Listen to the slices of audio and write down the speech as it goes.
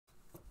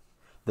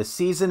The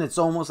season is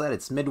almost at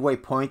its midway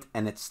point,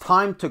 and it's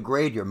time to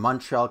grade your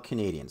Montreal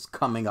Canadiens.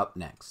 Coming up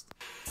next.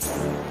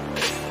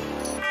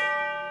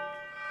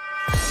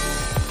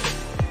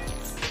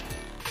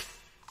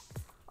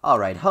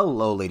 Alright,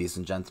 hello ladies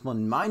and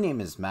gentlemen, my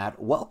name is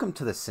Matt, welcome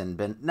to the Sin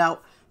Bin. Now,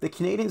 the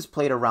Canadiens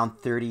played around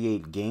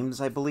 38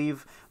 games, I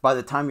believe. By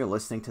the time you're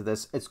listening to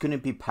this, it's going to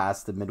be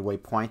past the midway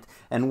point.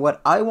 And what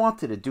I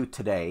wanted to do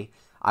today,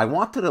 I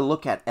wanted to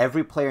look at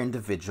every player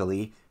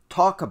individually,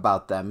 talk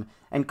about them,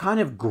 and kind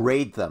of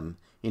grade them.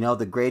 You know,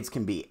 the grades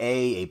can be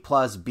A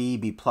plus, B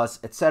plus,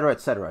 etc.,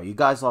 etc. You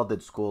guys all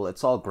did school.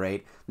 It's all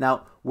great.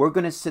 Now, we're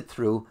going to sit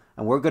through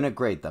and we're going to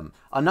grade them.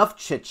 Enough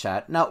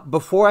chit-chat. Now,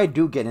 before I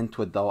do get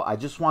into it, though, I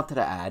just wanted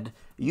to add,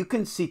 you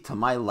can see to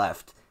my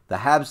left, the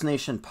Habs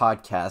Nation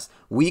podcast.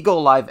 We go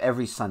live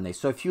every Sunday.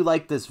 So if you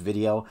like this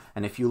video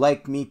and if you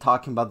like me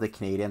talking about the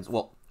Canadiens,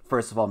 well,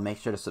 first of all, make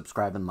sure to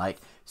subscribe and like.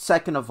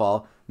 Second of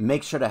all,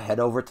 make sure to head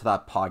over to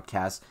that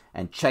podcast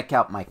and check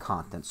out my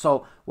content.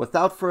 So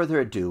without further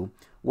ado,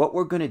 what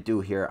we're going to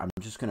do here, I'm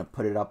just going to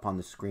put it up on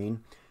the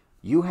screen.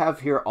 You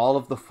have here all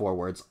of the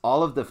forwards,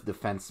 all of the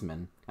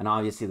defensemen, and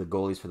obviously the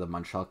goalies for the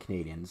Montreal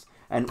Canadiens.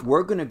 And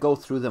we're going to go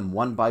through them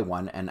one by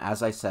one. And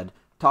as I said,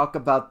 talk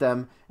about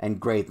them and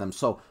grade them.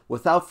 So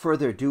without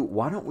further ado,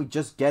 why don't we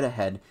just get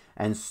ahead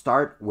and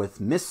start with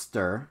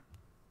Mr.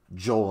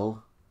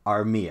 Joel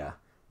Armia,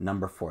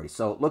 number 40.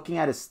 So looking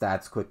at his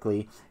stats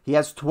quickly, he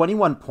has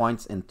 21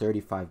 points in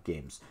 35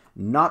 games.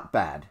 Not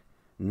bad.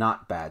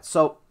 Not bad.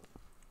 So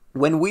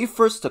when we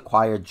first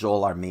acquired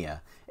Joel Armia,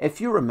 if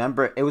you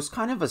remember, it was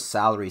kind of a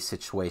salary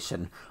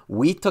situation.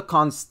 We took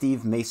on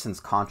Steve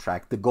Mason's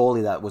contract, the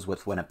goalie that was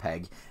with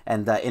Winnipeg.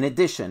 And in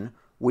addition,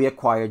 we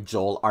acquired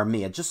Joel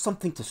Armia, just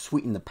something to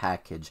sweeten the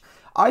package.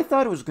 I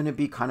thought it was going to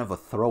be kind of a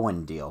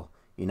throw-in deal,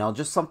 you know,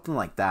 just something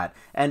like that.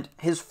 And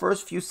his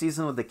first few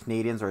seasons with the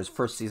Canadiens, or his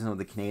first season with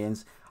the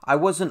Canadiens, I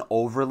wasn't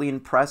overly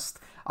impressed.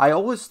 I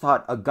always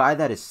thought a guy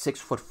that is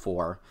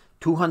 6'4",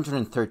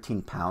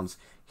 213 pounds,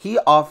 he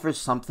offers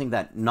something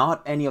that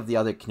not any of the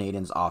other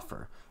Canadiens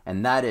offer,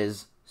 and that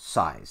is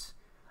size.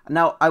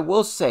 Now, I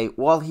will say,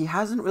 while he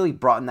hasn't really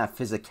brought in that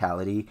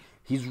physicality,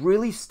 he's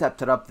really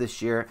stepped it up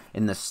this year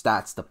in the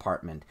stats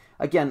department.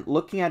 Again,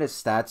 looking at his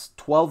stats,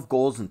 12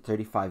 goals in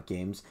 35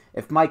 games.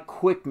 If my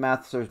quick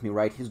math serves me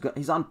right,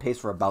 he's on pace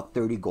for about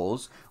 30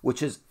 goals,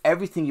 which is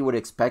everything you would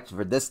expect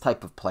for this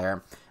type of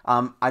player.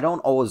 I don't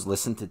always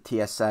listen to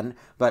TSN,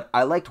 but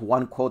I liked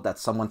one quote that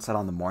someone said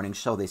on the morning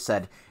show. They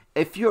said,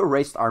 if you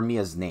erased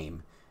Armia's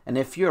name, and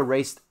if you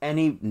erased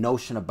any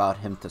notion about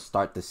him to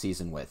start the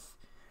season with,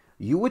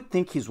 you would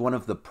think he's one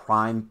of the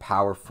prime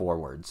power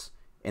forwards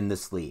in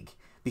this league.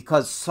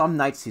 Because some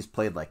nights he's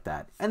played like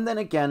that. And then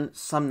again,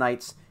 some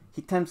nights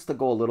he tends to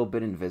go a little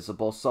bit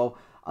invisible. So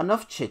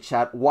enough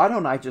chit-chat. Why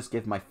don't I just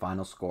give my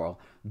final score?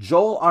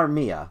 Joel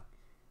Armia,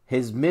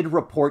 his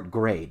mid-report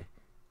grade,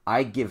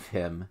 I give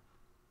him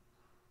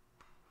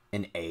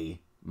an A-.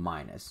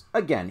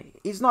 Again,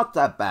 he's not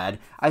that bad.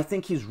 I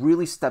think he's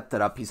really stepped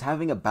it up. He's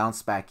having a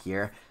bounce back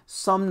here.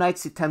 Some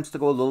nights he tends to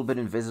go a little bit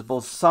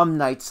invisible. Some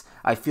nights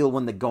I feel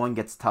when the going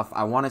gets tough,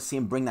 I want to see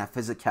him bring that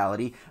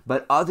physicality.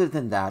 But other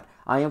than that,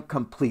 I am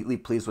completely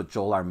pleased with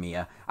Joel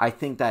Armia. I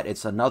think that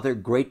it's another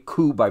great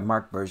coup by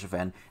Marc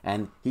Bergevin,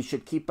 and he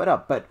should keep it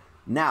up. But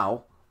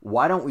now,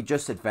 why don't we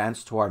just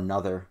advance to our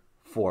another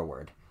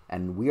forward?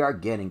 And we are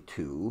getting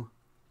to,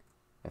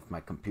 if my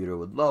computer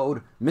would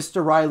load,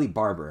 Mr. Riley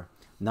Barber.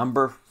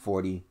 Number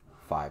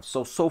 45.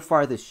 So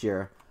far this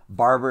year,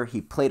 Barber,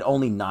 he played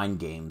only 9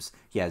 games.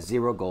 He has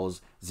 0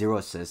 goals, 0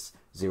 assists,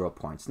 0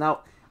 points.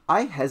 Now,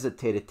 I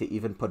hesitated to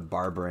even put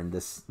Barber in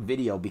this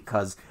video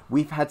because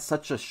we've had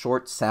such a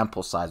short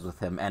sample size with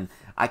him, and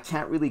I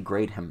can't really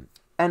grade him.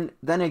 And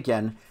then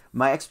again,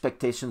 my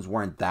expectations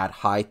weren't that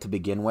high to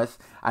begin with.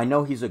 I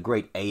know he's a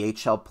great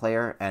AHL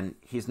player, and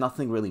he's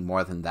nothing really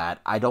more than that.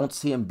 I don't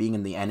see him being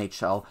in the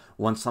NHL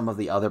once some of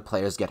the other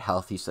players get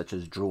healthy, such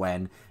as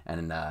Drouin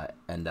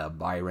and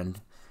Byron.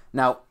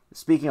 Now,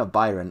 speaking of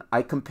Byron,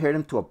 I compared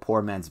him to a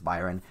poor man's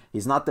Byron.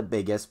 He's not the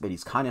biggest, but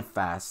he's kind of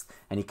fast,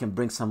 and he can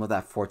bring some of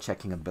that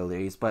forechecking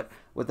abilities. But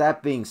with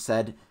that being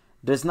said,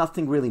 there's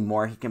nothing really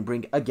more he can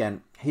bring.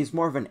 Again, he's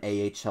more of an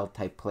AHL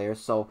type player,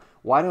 so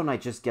why don't I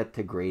just get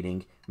to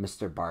grading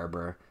Mr.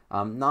 Barber?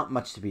 Not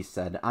much to be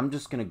said. I'm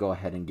just going to go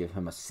ahead and give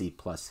him a C+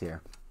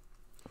 here.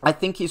 I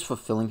think he's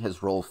fulfilling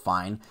his role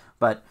fine,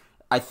 but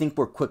I think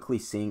we're quickly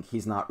seeing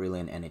he's not really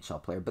an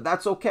NHL player. But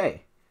that's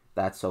okay.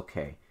 That's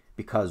okay,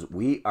 because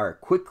we are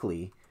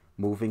quickly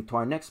moving to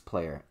our next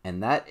player,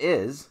 and that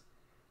is,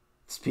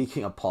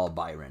 speaking of Paul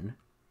Byron,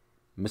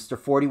 Mr.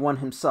 41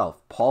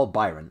 himself, Paul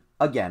Byron.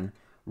 Again,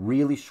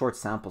 really short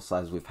sample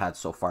size we've had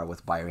so far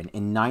with Byron.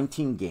 In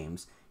 19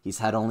 games, he's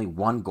had only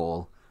 1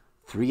 goal,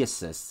 3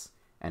 assists,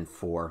 and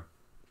 4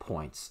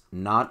 points.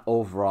 Not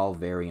overall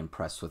very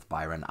impressed with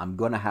Byron, I'm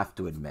going to have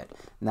to admit.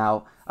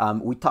 Now,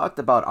 we talked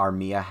about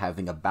Armia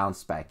having a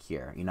bounce back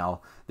here. You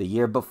know, the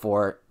year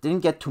before,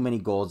 didn't get too many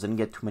goals, didn't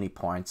get too many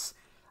points.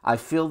 I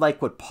feel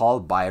like with Paul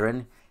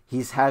Byron,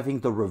 he's having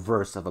the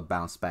reverse of a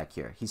bounce back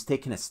here. He's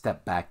taken a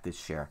step back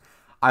this year.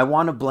 I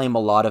want to blame a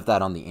lot of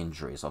that on the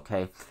injuries,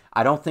 okay?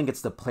 I don't think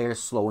it's the player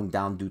slowing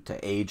down due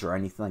to age or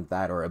anything like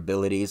that or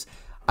abilities.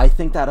 I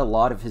think that a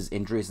lot of his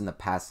injuries in the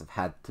past have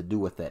had to do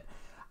with it.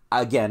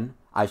 Again,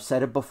 I've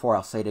said it before,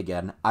 I'll say it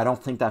again. I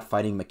don't think that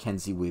fighting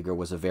Mackenzie Weegar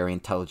was a very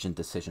intelligent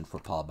decision for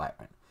Paul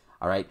Byron.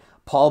 All right?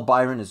 Paul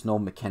Byron is no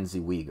Mackenzie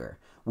Weegar.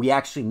 We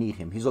actually need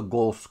him. He's a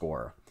goal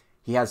scorer.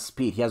 He has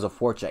speed. He has a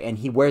forecheck. And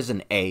he wears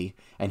an A,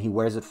 and he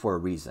wears it for a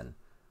reason.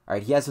 All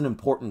right? He has an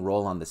important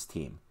role on this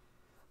team.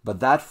 But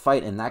that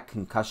fight and that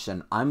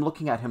concussion, I'm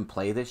looking at him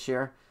play this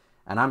year,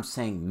 and I'm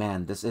saying,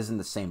 man, this isn't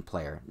the same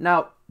player.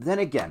 Now, then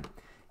again,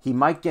 he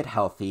might get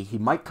healthy. He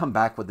might come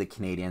back with the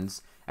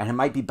Canadiens, and he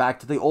might be back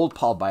to the old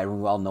Paul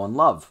Byron we all know and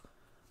love.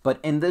 But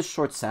in this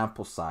short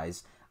sample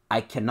size, I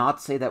cannot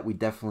say that we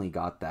definitely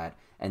got that.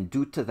 And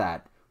due to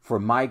that, for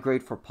my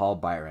grade for Paul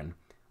Byron,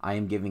 I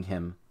am giving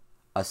him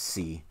a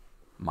C-.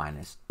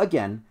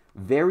 Again,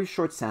 very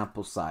short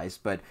sample size,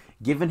 but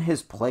given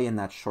his play in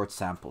that short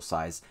sample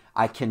size,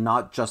 I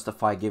cannot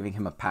justify giving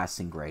him a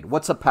passing grade.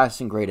 What's a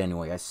passing grade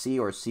anyway? A C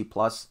or a C+?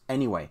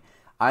 Anyway,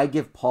 I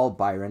give Paul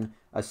Byron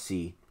a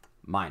C-.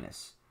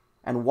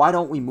 And why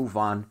don't we move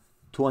on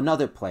to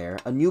another player,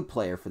 a new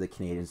player for the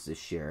Canadiens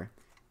this year?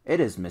 It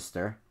is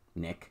Mr.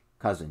 Nick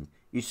Cousins.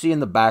 You see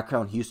in the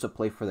background, he used to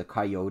play for the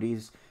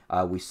Coyotes.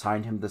 We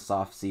signed him this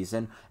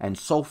offseason, and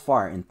so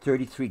far in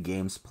 33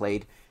 games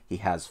played, he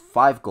has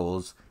 5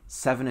 goals,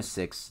 7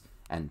 assists,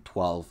 and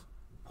 12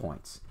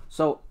 points.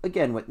 So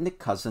again, with Nick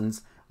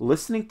Cousins,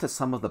 listening to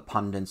some of the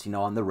pundits,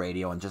 on the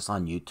radio and just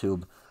on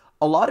YouTube,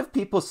 a lot of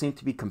people seem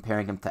to be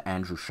comparing him to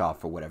Andrew Shaw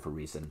for whatever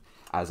reason,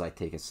 as I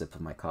take a sip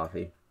of my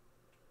coffee.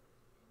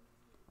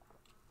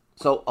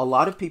 So a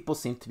lot of people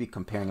seem to be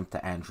comparing him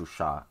to Andrew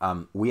Shaw.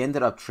 We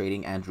ended up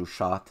trading Andrew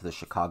Shaw to the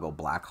Chicago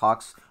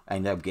Blackhawks. I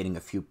ended up getting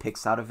a few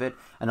picks out of it.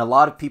 And a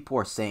lot of people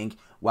are saying,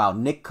 wow,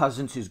 Nick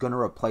Cousins is going to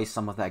replace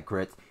some of that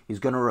grit. He's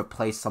going to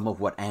replace some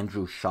of what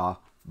Andrew Shaw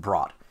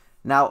brought.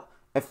 Now,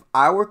 if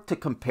I were to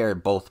compare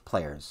both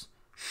players,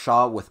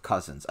 Shaw with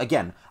Cousins,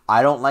 again,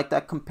 I don't like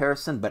that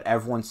comparison, but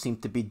everyone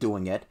seemed to be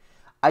doing it.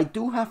 I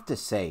do have to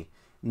say,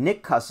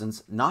 Nick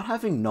Cousins, not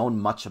having known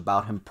much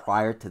about him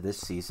prior to this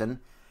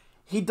season,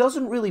 he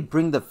doesn't really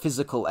bring the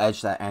physical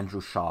edge that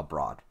Andrew Shaw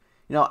brought.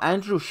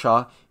 Andrew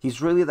Shaw,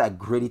 he's really that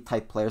gritty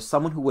type player,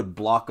 someone who would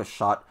block a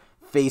shot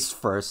face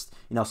first,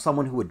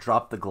 someone who would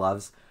drop the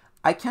gloves.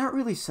 I can't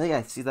really say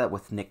I see that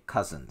with Nick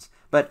Cousins.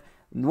 But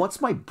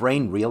once my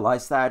brain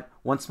realized that,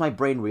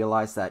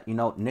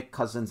 Nick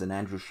Cousins and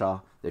Andrew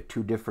Shaw, they're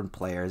two different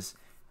players,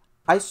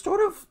 I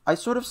sort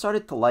of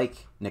started to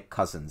like Nick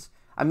Cousins.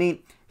 I mean,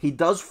 he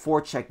does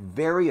forecheck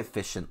very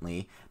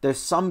efficiently. There's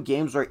some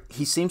games where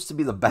he seems to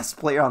be the best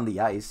player on the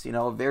ice,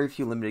 very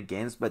few limited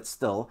games, but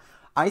still.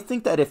 I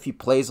think that if he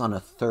plays on a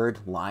third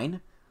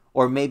line,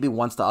 or maybe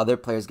once the other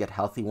players get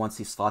healthy, once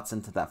he slots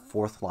into that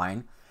fourth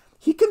line,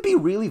 he can be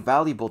really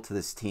valuable to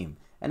this team.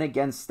 And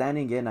again,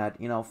 standing in at,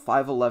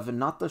 5'11",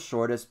 not the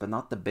shortest, but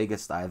not the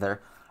biggest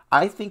either,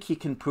 I think he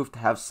can prove to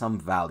have some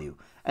value.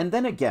 And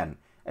then again,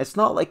 it's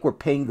not like we're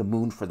paying the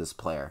moon for this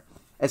player.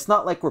 It's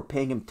not like we're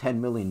paying him $10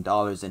 million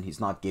and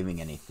he's not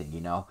giving anything,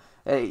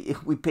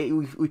 We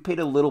paid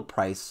a little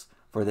price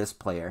for this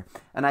player.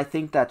 And I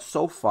think that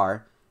so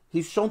far,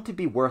 he's shown to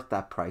be worth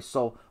that price.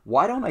 So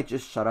why don't I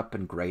just shut up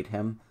and grade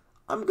him?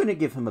 I'm going to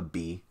give him a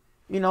B.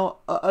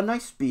 A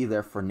nice B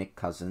there for Nick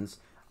Cousins.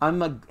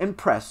 I'm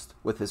impressed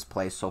with his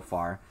play so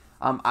far.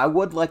 I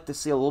would like to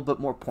see a little bit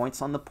more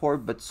points on the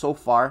board, but so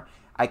far,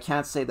 I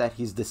can't say that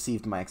he's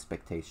deceived my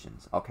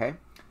expectations, okay?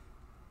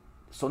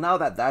 So now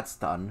that that's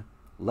done,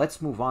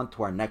 let's move on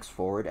to our next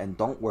forward, and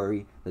don't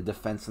worry, the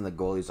defense and the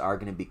goalies are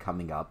going to be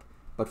coming up.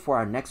 But for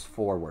our next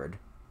forward,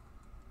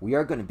 we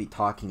are going to be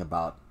talking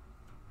about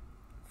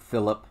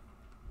Phillip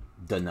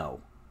Danault.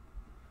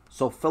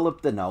 So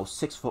Phillip Danault,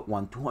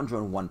 6'1",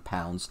 201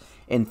 pounds.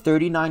 In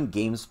 39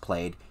 games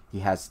played, he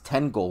has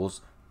 10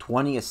 goals,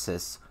 20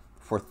 assists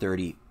for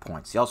 30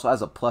 points. He also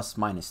has a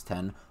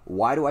plus-10.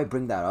 Why do I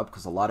bring that up?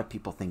 Because a lot of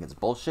people think it's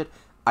bullshit.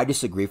 I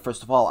disagree.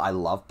 First of all, I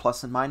love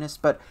plus and minus,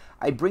 but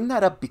I bring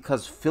that up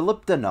because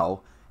Phillip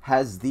Danault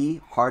has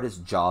the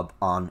hardest job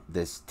on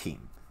this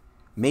team.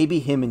 Maybe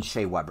him and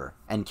Shea Weber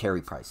and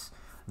Carey Price.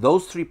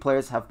 Those three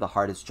players have the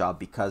hardest job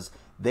because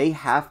they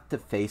have to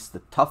face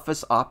the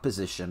toughest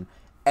opposition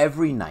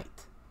every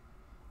night.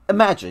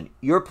 Imagine,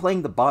 you're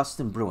playing the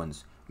Boston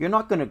Bruins. You're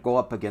not going to go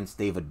up against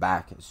David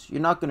Backes.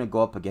 You're not going to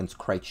go up against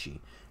Krejci.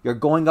 You're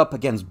going up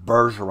against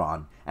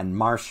Bergeron and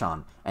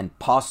Marchand and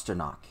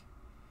Pasternak.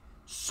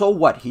 So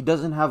what? He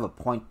doesn't have a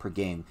point per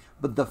game.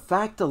 But the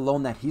fact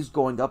alone that he's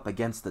going up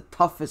against the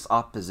toughest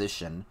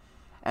opposition,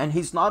 and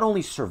he's not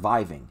only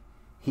surviving,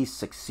 he's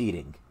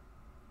succeeding.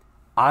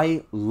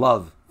 I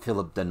love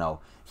Phillip Danault.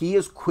 He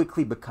is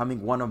quickly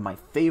becoming one of my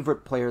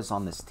favorite players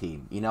on this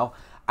team.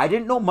 I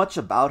didn't know much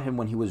about him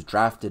when he was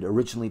drafted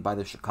originally by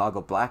the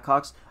Chicago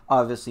Blackhawks.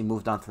 Obviously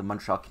moved on to the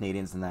Montreal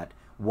Canadiens in that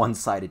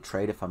one-sided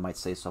trade, if I might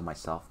say so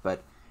myself.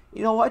 But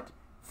you know what?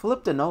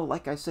 Phillip Danault,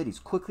 like I said, he's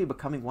quickly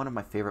becoming one of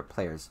my favorite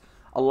players.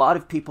 A lot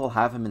of people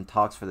have him in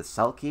talks for the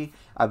Selke.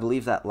 I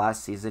believe that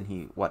last season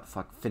he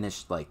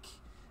finished like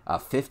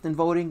fifth in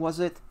voting, was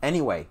it?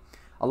 Anyway,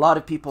 a lot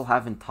of people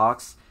have in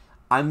talks.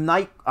 I'm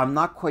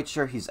not quite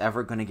sure he's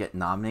ever going to get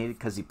nominated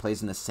because he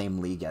plays in the same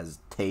league as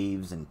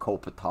Taves and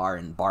Kopitar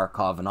and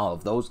Barkov and all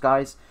of those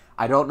guys.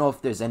 I don't know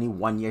if there's any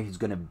one year he's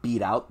going to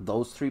beat out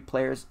those three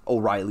players,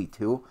 O'Reilly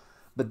too.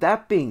 But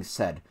that being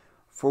said,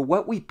 for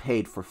what we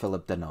paid for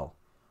Phillip Danault,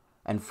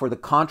 and for the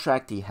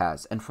contract he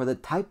has, and for the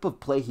type of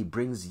play he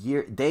brings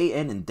day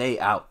in and day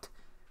out,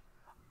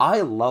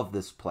 I love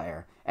this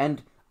player.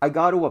 And I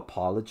got to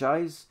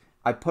apologize.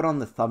 I put on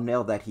the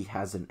thumbnail that he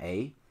has an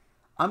A.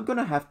 I'm going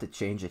to have to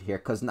change it here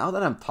because now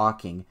that I'm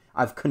talking,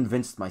 I've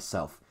convinced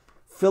myself.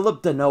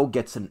 Phillip Danault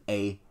gets an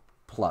A+.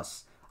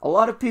 A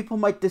lot of people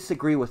might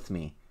disagree with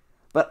me,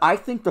 but I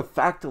think the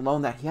fact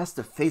alone that he has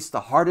to face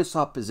the hardest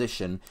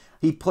opposition,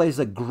 he plays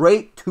a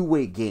great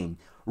two-way game,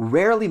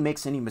 rarely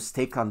makes any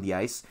mistake on the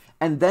ice,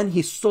 and then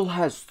he still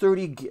has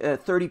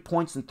 30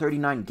 points in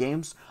 39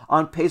 games,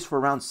 on pace for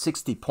around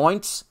 60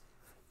 points.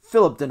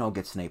 Phillip Danault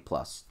gets an A+.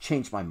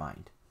 Changed my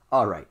mind.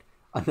 All right,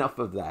 enough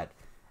of that.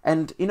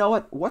 And you know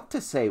what? What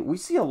to say? We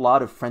see a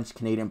lot of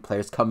French-Canadian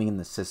players coming in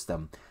the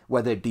system,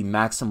 whether it be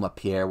Maxime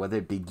Lapierre, whether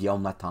it be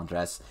Guillaume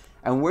Latendresse,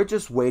 and we're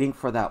just waiting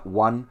for that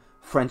one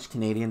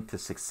French-Canadian to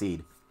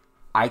succeed.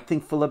 I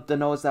think Phillip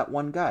Danault is that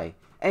one guy.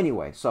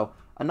 Anyway, so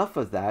enough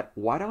of that.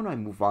 Why don't I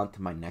move on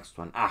to my next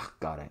one? Ah,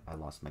 God, I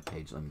lost my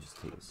page. Let me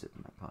just take a sip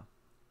in my pot.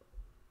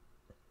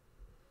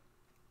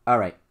 All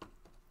right.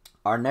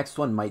 Our next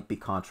one might be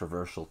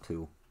controversial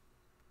too.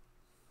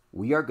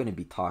 We are going to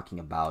be talking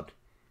about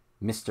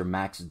Mr.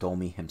 Max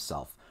Domi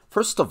himself.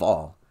 First of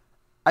all,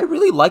 I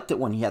really liked it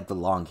when he had the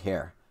long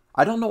hair.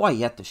 I don't know why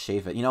he had to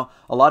shave it. You know,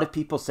 a lot of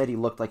people said he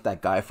looked like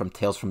that guy from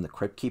Tales from the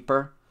Crypt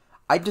Keeper.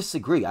 I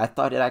disagree. I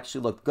thought it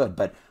actually looked good,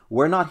 but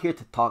we're not here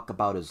to talk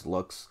about his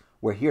looks.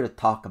 We're here to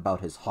talk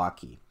about his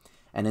hockey.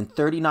 And in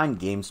 39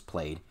 games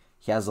played,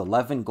 he has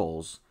 11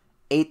 goals,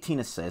 18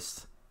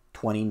 assists,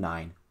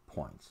 29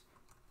 points.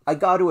 I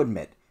got to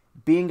admit,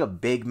 being a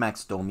big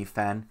Max Domi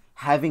fan,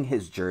 having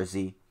his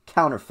jersey,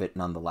 counterfeit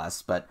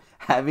nonetheless, but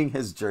having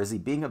his jersey,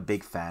 being a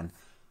big fan,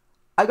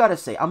 I gotta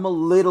say, I'm a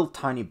little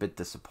tiny bit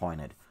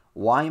disappointed.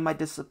 Why am I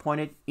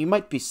disappointed? You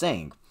might be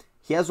saying,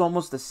 he has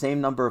almost the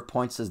same number of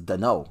points as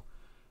Danault,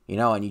 you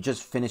know, and you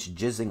just finished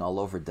jizzing all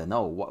over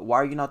Danault. Why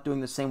are you not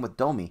doing the same with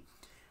Domi?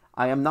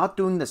 I am not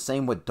doing the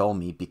same with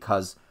Domi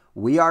because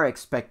we are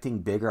expecting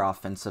bigger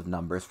offensive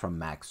numbers from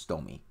Max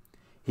Domi.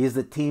 He is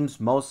the team's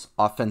most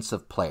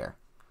offensive player.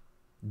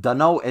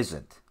 Danault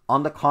isn't.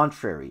 On the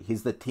contrary,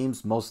 he's the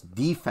team's most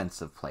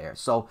defensive player.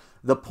 So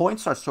the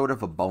points are sort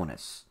of a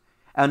bonus.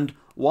 And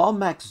while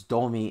Max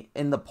Domi,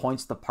 in the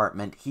points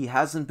department, he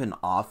hasn't been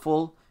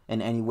awful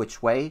in any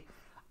which way,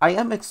 I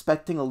am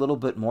expecting a little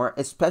bit more,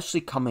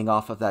 especially coming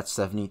off of that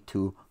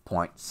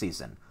 72-point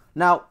season.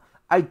 Now,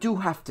 I do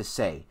have to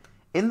say,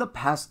 in the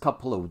past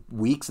couple of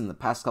weeks, in the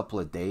past couple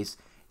of days,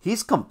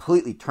 he's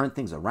completely turned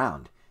things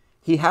around.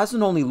 He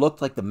hasn't only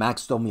looked like the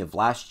Max Domi of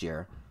last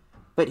year,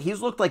 but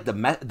he's looked like the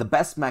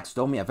best Max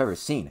Domi I've ever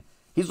seen.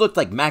 He's looked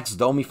like Max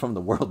Domi from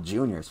the World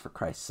Juniors, for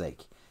Christ's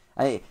sake.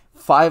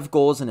 5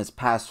 goals in his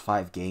past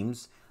 5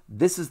 games.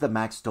 This is the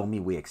Max Domi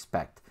we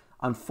expect.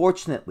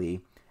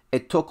 Unfortunately,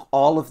 it took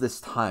all of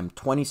this time,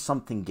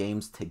 20-something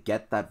games, to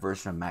get that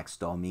version of Max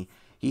Domi.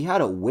 He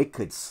had a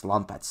wicked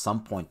slump at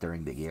some point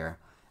during the year,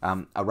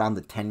 around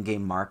the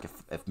 10-game mark,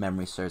 if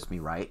memory serves me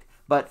right.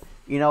 But,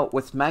 you know,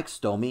 with Max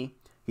Domi,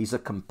 he's a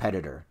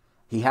competitor.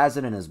 He has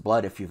it in his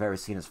blood if you've ever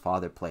seen his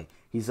father play.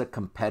 He's a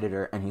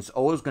competitor, and he's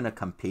always going to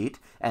compete.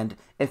 And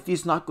if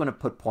he's not going to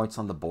put points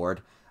on the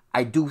board,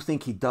 I do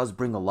think he does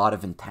bring a lot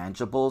of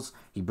intangibles.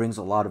 He brings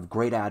a lot of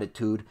great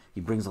attitude.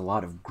 He brings a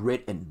lot of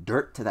grit and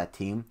dirt to that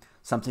team,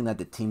 something that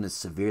the team is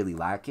severely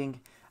lacking.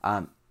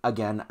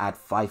 Again, at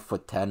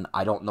 5'10",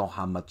 I don't know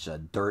how much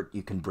dirt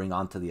you can bring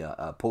onto the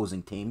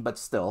opposing team, but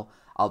still,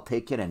 I'll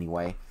take it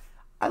anyway.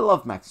 I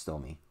love Max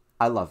Domi.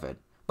 I love it.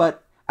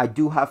 But I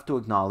do have to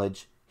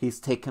acknowledge he's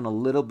taken a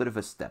little bit of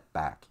a step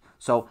back.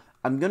 So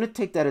I'm going to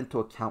take that into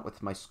account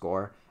with my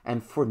score.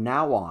 And for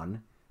now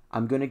on,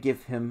 I'm going to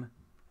give him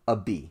a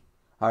B.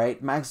 All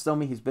right, Max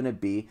Domi, he's been a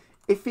B.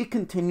 If he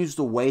continues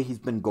the way he's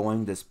been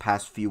going this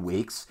past few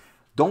weeks,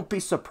 don't be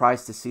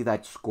surprised to see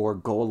that score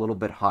go a little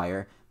bit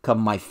higher come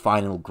my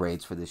final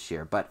grades for this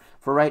year. But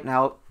for right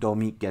now,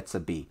 Domi gets a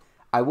B.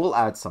 I will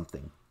add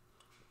something.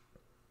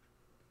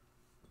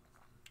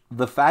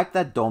 The fact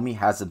that Domi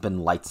hasn't been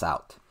lights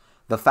out,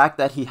 the fact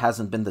that he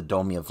hasn't been the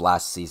Domi of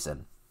last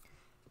season,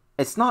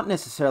 it's not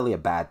necessarily a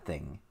bad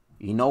thing.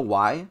 You know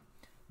why?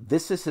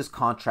 This is his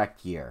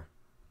contract year.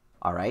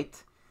 All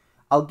right?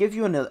 I'll give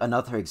you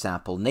another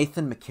example.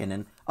 Nathan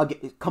MacKinnon, a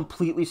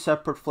completely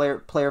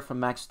separate player from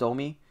Max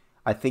Domi.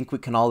 I think we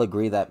can all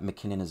agree that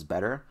MacKinnon is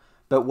better.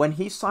 But when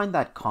he signed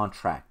that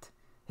contract,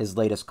 his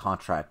latest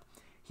contract,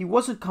 he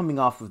wasn't coming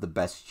off of the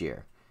best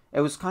year.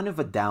 It was kind of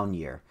a down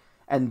year.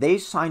 And they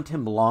signed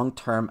him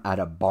long-term at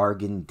a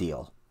bargain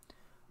deal.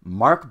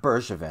 Marc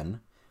Bergevin,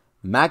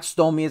 Max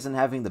Domi isn't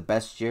having the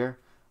best year,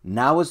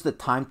 Now is the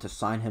time to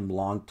sign him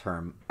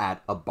long-term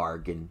at a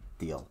bargain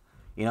deal.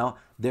 You know,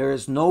 there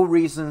is no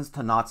reasons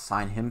to not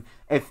sign him.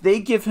 If they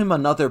give him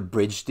another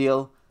bridge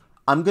deal,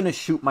 I'm going to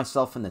shoot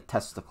myself in the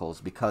testicles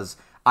because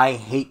I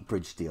hate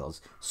bridge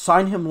deals.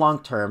 Sign him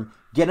long-term,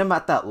 get him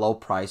at that low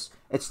price.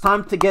 It's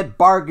time to get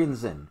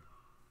bargains in.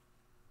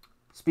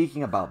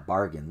 Speaking about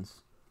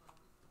bargains,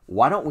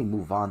 why don't we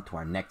move on to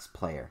our next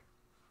player?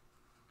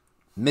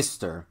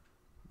 Mr.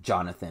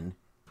 Jonathan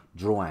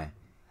Drouin.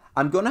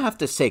 I'm going to have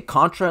to say,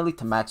 contrarily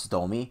to Matt's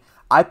Domi,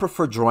 I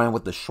prefer Drouin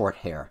with the short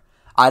hair.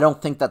 I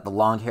don't think that the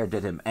long hair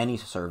did him any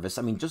service.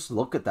 I mean, just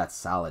look at that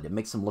salad. It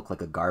makes him look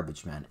like a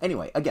garbage man.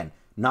 Anyway, again,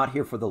 not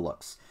here for the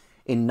looks.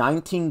 In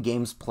 19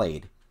 games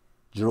played,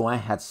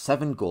 Drouin had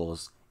 7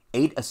 goals,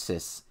 8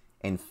 assists,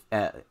 and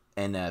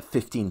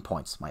 15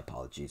 points. My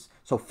apologies.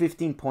 So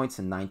 15 points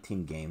in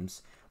 19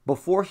 games.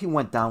 Before he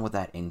went down with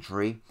that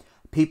injury,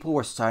 people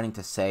were starting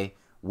to say,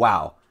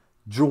 wow,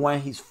 Drouin,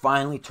 he's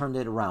finally turned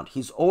it around.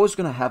 He's always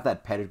going to have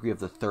that pedigree of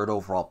the 3rd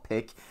overall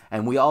pick,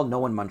 and we all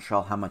know in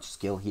Montreal how much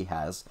skill he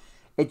has.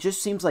 It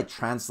just seems like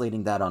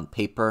translating that on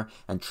paper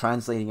and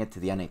translating it to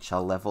the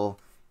NHL level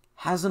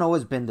hasn't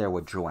always been there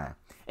with Drouin.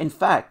 In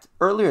fact,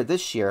 earlier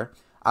this year,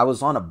 I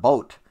was on a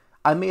boat.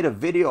 I made a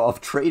video of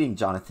trading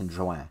Jonathan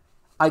Drouin.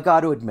 I got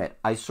to admit,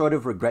 I sort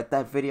of regret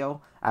that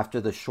video after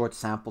the short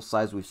sample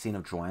size we've seen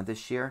of Drouin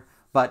this year,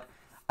 but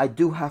I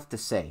do have to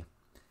say,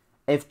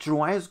 if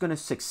Drouin is going to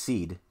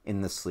succeed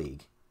in this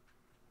league,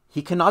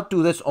 he cannot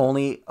do this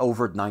only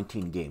over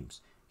 19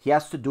 games. He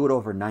has to do it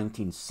over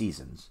 19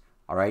 seasons.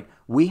 All right,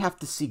 we have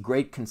to see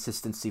great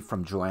consistency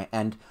from Drouin,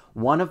 and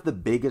one of the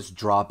biggest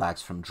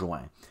drawbacks from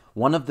Drouin,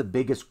 one of the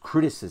biggest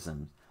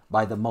criticisms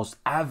by the most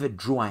avid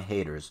Drouin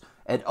haters,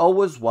 it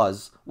always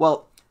was,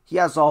 well, he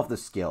has all of the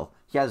skill,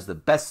 he has the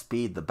best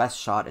speed, the best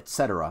shot,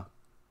 etc.,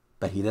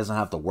 but he doesn't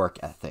have the work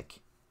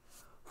ethic.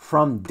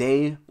 From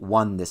day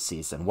one this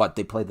season,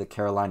 they played the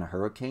Carolina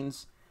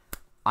Hurricanes,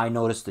 I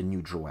noticed a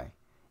new Drouin.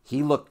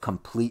 He looked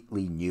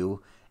completely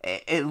new.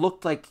 It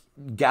looked like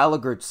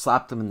Gallagher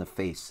slapped him in the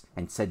face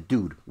and said,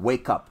 dude,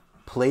 wake up,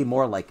 play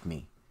more like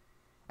me.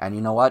 And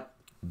you know what?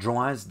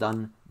 Drouin has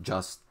done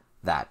just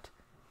that.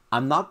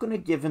 I'm not going to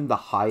give him the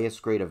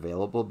highest grade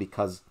available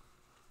because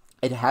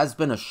it has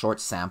been a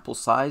short sample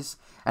size,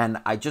 and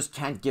I just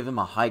can't give him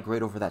a high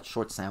grade over that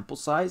short sample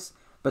size.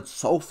 But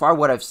so far,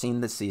 what I've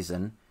seen this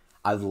season,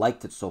 I've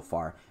liked it so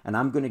far, and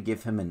I'm going to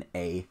give him an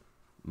A-.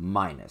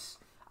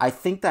 I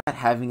think that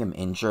having him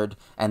injured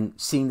and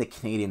seeing the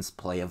Canadiens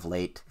play of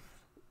late,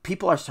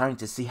 people are starting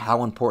to see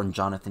how important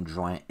Jonathan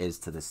Drouin is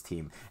to this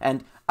team.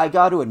 And I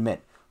got to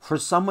admit, for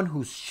someone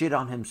who's shit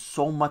on him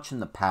so much in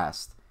the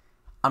past,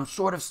 I'm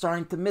sort of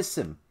starting to miss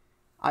him.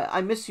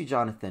 I miss you,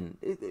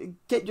 Jonathan.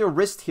 Get your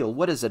wrist healed.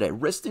 What is it? A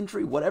wrist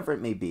injury? Whatever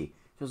it may be.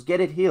 Just get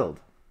it healed.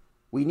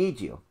 We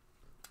need you.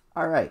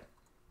 All right.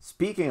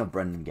 Speaking of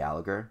Brendan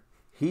Gallagher,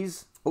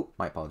 he's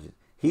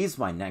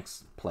my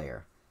next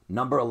player.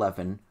 Number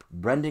 11,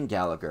 Brendan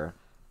Gallagher.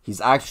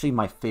 He's actually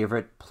my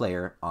favorite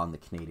player on the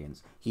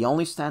Canadiens. He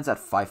only stands at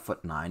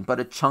 5'9", but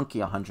a chunky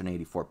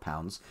 184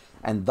 pounds.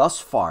 And thus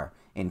far,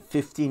 in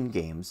 15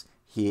 games,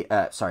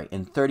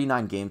 in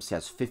 39 games, he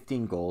has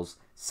 15 goals,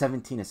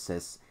 17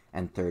 assists,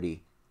 and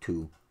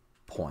 32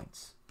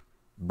 points.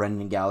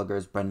 Brendan Gallagher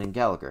is Brendan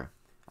Gallagher.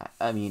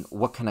 I mean,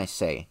 what can I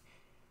say?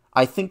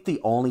 I think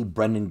the only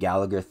Brendan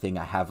Gallagher thing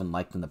I haven't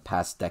liked in the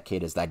past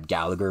decade is that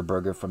Gallagher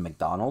burger from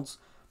McDonald's.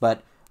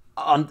 But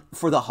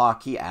for the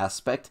hockey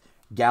aspect,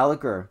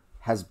 Gallagher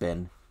has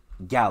been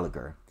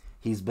Gallagher.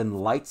 He's been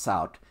lights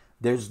out.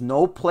 There's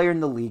no player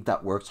in the league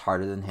that works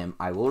harder than him.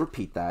 I will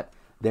repeat that.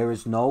 There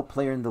is no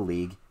player in the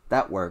league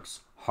that works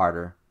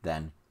harder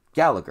than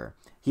Gallagher.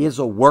 He is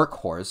a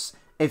workhorse.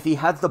 If he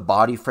had the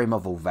body frame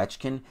of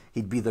Ovechkin,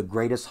 he'd be the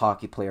greatest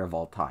hockey player of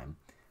all time.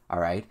 All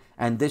right?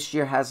 And this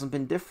year hasn't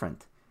been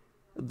different.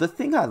 The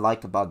thing I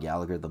like about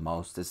Gallagher the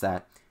most is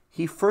that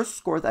he first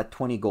scored that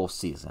 20-goal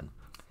season.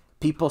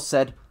 People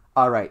said,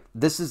 all right,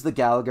 this is the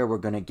Gallagher we're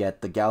going to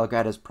get. The Gallagher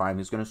at his prime,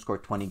 he's going to score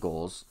 20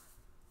 goals.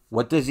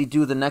 What does he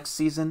do the next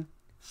season?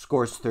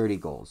 Scores 30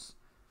 goals.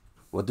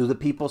 What do the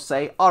people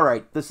say? All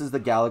right, this is the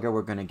Gallagher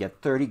we're going to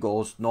get. 30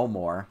 goals, no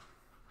more.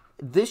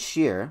 This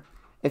year,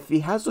 if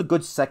he has a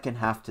good second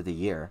half to the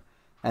year,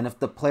 and if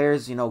the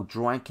players,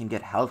 Drouin can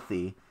get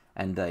healthy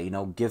and,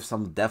 give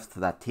some depth to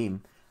that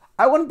team,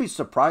 I wouldn't be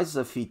surprised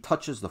if he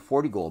touches the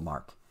 40-goal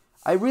mark.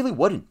 I really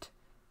wouldn't.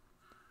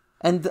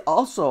 And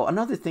also,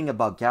 another thing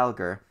about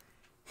Gallagher,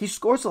 he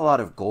scores a lot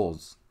of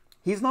goals.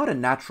 He's not a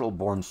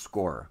natural-born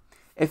scorer.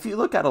 If you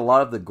look at a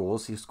lot of the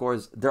goals he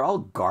scores, they're all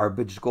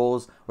garbage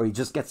goals where he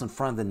just gets in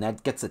front of the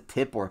net, gets a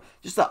tip, or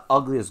just the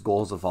ugliest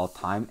goals of all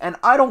time. And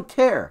I don't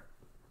care.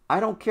 I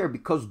don't care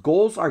because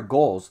goals are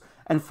goals.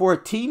 And for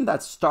a team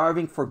that's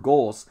starving for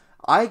goals,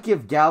 I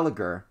give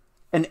Gallagher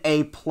an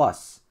A+.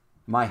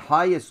 My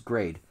highest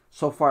grade.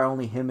 So far,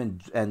 only him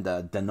and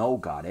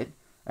Danault got it.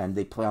 And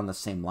they play on the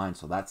same line,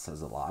 so that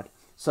says a lot.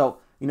 So,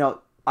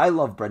 I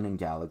love Brendan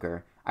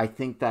Gallagher. I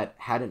think that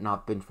had it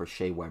not been for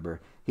Shea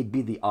Weber, he'd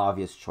be the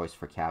obvious choice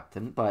for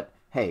captain. But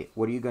Hey,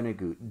 what are you going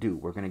to do?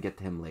 We're going to get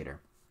to him later.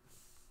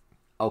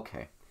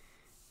 Okay.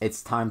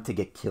 It's time to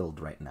get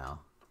killed right now.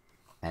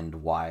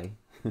 And why?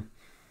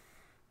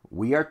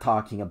 We are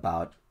talking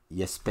about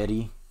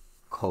Jesperi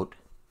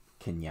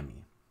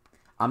Kotkaniemi.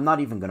 I'm not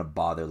even going to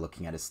bother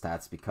looking at his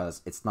stats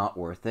because it's not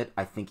worth it.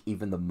 I think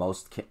even the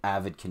most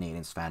avid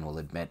Canadiens fan will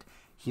admit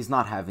he's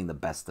not having the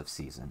best of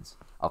seasons.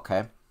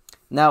 Okay?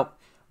 Now,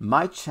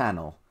 my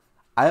channel,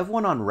 I have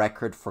one on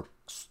record for,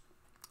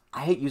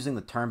 I hate using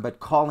the term, but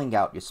calling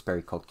out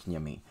Jesperi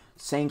Kotkaniemi,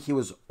 saying he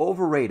was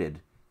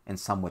overrated in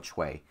some which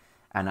way.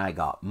 And I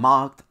got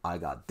mocked, I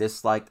got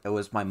disliked. It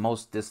was my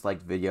most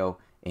disliked video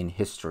in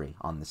history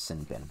on the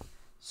Sin Bin.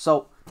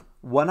 So,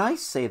 when I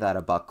say that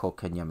about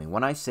Kotkaniemi,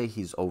 when I say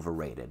he's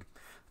overrated,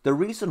 the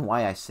reason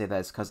why I say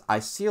that is because I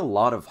see a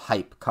lot of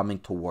hype coming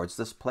towards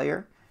this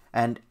player,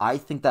 and I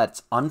think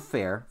that's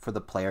unfair for the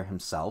player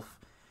himself.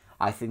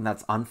 I think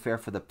that's unfair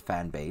for the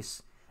fan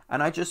base,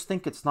 and I just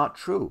think it's not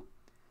true.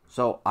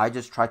 So I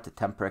just tried to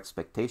temper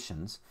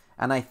expectations,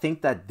 and I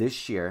think that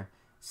this year,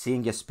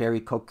 seeing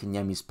Jesperi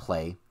Kotkaniemi's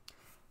play,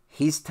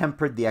 he's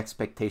tempered the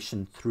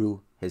expectation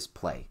through his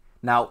play.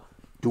 Now,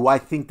 do I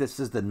think this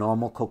is the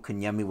normal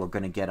Kotkaniemi we're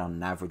going to get on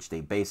an average day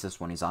basis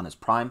when he's on his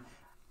prime?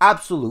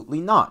 Absolutely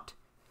not.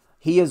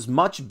 He is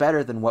much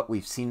better than what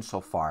we've seen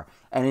so far.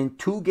 And in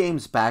 2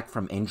 games back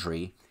from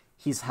injury,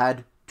 he's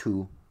had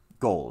 2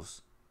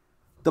 goals.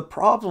 The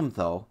problem,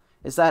 though,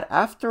 is that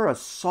after a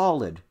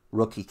solid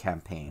rookie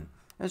campaign,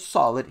 it's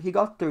solid, he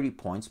got 30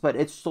 points, but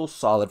it's still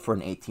solid for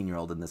an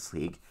 18-year-old in this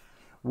league,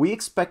 we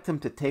expect him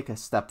to take a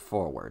step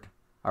forward,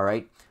 all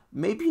right?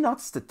 Maybe not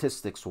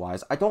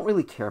statistics-wise. I don't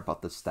really care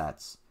about the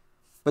stats.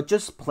 But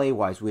just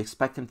play-wise, we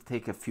expect him to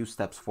take a few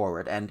steps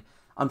forward. And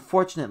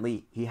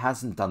unfortunately, he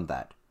hasn't done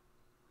that.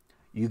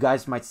 You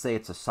guys might say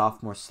it's a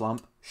sophomore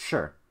slump.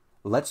 Sure.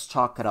 Let's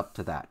chalk it up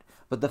to that.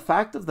 But the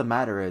fact of the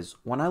matter is,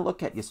 when I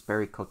look at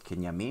Jesperi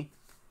Kotkaniemi,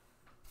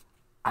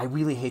 I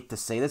really hate to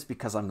say this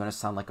because I'm going to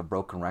sound like a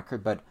broken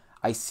record, but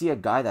I see a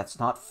guy that's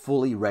not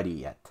fully ready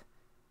yet.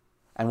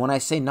 And when I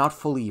say not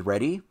fully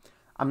ready,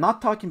 I'm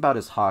not talking about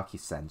his hockey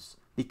sense.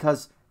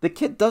 Because the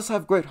kid does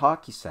have great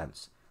hockey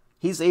sense.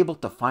 He's able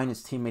to find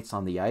his teammates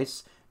on the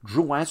ice.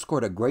 Drouin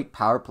scored a great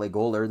power play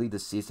goal early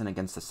this season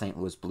against the St.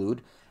 Louis Blues.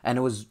 And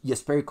it was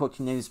Jesperi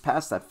Kotkaniemi's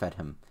pass that fed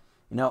him.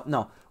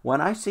 No. When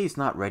I say he's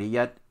not ready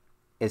yet,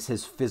 it's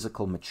his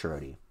physical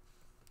maturity.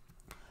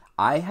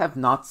 I have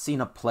not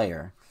seen a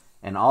player,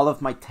 in all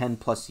of my 10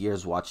 plus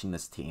years watching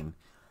this team,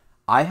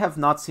 I have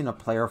not seen a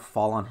player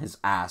fall on his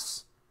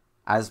ass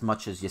as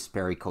much as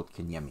Jesperi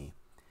Kotkaniemi.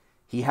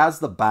 He has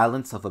the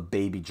balance of a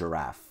baby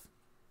giraffe,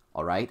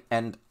 all right?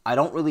 And I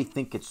don't really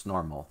think it's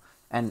normal.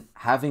 And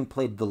having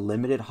played the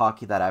limited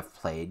hockey that I've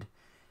played,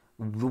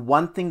 the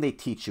one thing they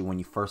teach you when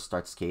you first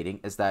start skating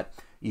is that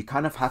you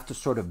kind of have to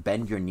sort of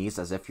bend your knees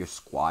as if you're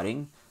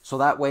squatting. So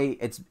that way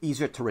it's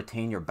easier to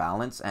retain your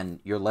balance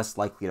and you're less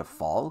likely to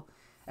fall.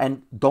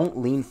 And don't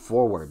lean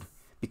forward,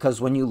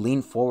 because when you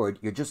lean forward,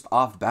 you're just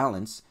off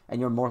balance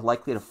and you're more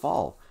likely to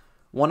fall.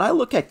 When I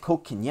look at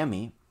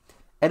Kotkaniemi,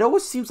 it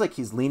always seems like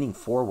he's leaning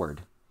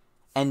forward.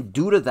 And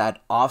due to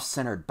that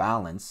off-centered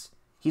balance,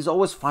 he's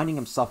always finding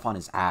himself on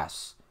his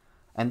ass.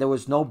 And there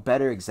was no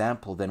better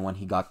example than when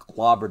he got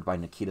clobbered by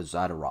Nikita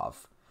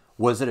Zadorov.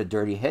 Was it a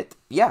dirty hit?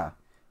 Yeah.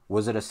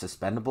 Was it a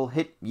suspendable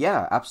hit?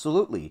 Yeah,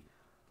 absolutely.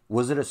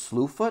 Was it a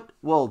slew foot?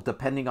 Well,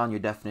 depending on your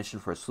definition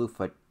for a slew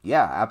foot,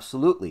 yeah,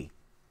 absolutely.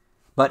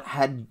 But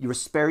had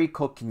Jesperi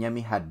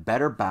Kotkaniemi had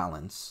better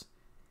balance,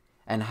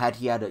 and had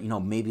he had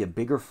maybe a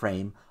bigger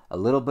frame, a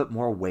little bit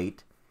more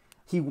weight,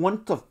 he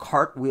wouldn't have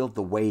cartwheeled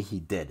the way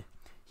he did.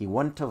 He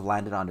wouldn't have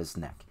landed on his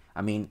neck.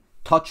 I mean,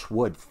 touch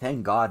wood.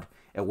 Thank God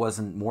it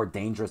wasn't more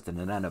dangerous than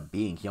it ended up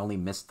being. He only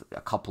missed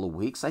a couple of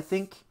weeks, I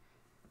think.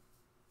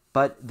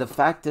 But the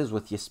fact is,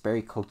 with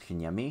Jesperi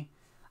Kotkaniemi,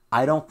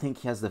 I don't think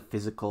he has the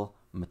physical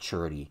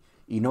maturity.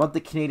 You know what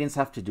the Canadiens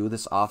have to do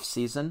this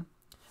offseason?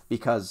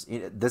 Because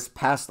this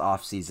past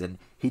offseason,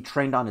 he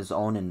trained on his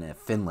own in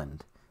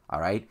Finland. All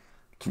right?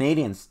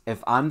 Canadiens,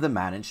 if I'm the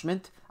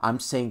management, I'm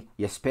saying,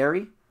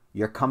 Jesperi,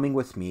 you're coming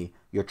with me.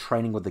 You're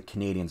training with the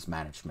Canadiens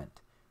management.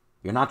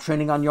 You're not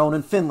training on your own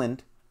in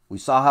Finland. We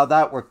saw how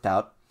that worked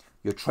out.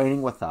 You're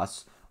training with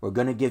us. We're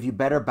going to give you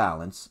better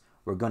balance.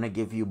 We're going to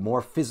give you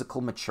more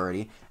physical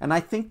maturity. And I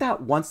think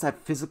that once that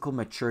physical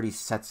maturity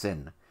sets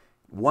in,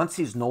 once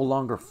he's no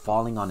longer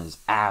falling on his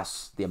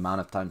ass the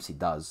amount of times he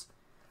does,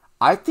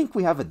 I think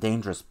we have a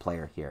dangerous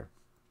player here.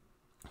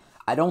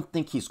 I don't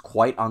think he's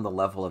quite on the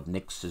level of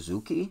Nick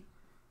Suzuki.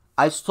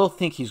 I still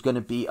think he's going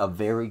to be a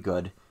very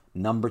good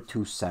number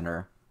 2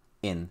 center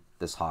in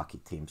this hockey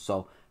team.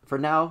 So for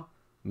now,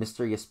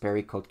 Mr.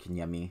 Jesperi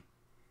Kotkaniemi,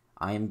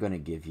 I am going to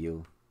give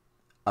you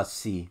a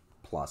C+.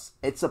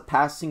 It's a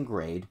passing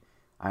grade.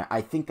 I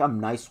think I'm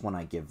nice when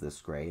I give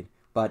this grade.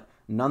 But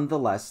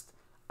nonetheless,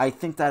 I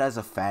think that as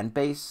a fan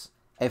base,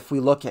 if we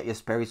look at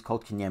Jesperi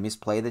Kotkaniemi's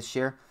play this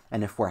year,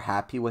 and if we're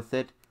happy with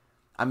it,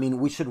 I mean,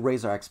 we should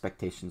raise our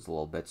expectations a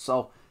little bit.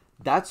 So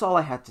that's all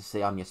I had to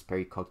say on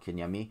Jesperi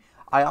Kotkaniemi.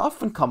 I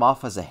often come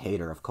off as a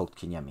hater of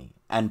Kotkaniemi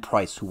and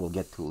Price, who we'll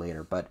get to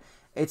later, but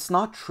it's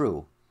not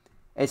true.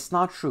 It's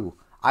not true.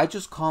 I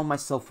just call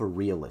myself a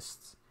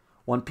realist.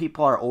 When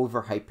people are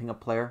overhyping a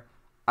player,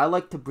 I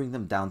like to bring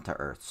them down to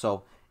earth.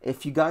 So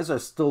if you guys are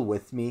still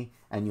with me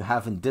and you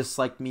haven't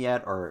disliked me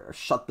yet or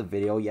shut the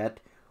video yet,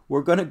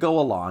 we're going to go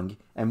along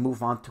and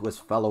move on to his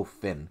fellow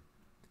Finn,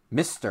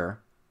 Mr.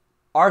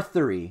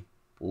 Artturi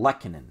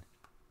Lehkonen.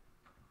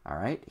 All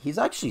right? He's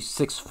actually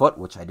 6 foot,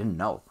 which I didn't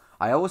know.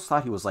 I always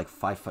thought he was like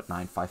 5'9",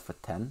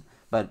 5'10",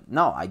 but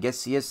no, I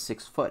guess he is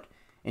 6 foot.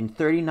 In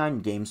 39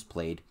 games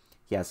played,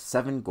 he has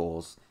 7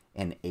 goals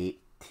and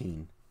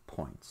 18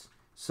 points.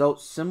 So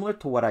similar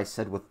to what I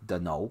said with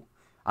Danault,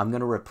 I'm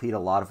going to repeat a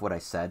lot of what I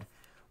said.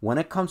 When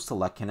it comes to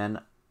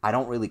Lehkonen, I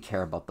don't really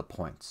care about the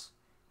points.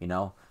 You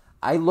know,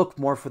 I look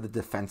more for the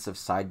defensive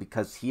side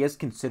because he is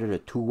considered a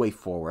two-way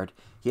forward.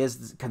 He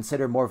is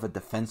considered more of a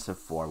defensive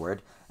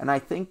forward. And I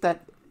think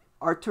that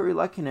Artturi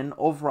Lehkonen,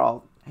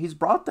 overall, he's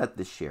brought that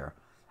this year.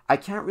 I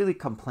can't really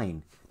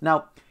complain.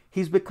 Now,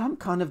 he's become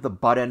kind of the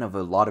butt end of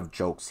a lot of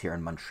jokes here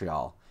in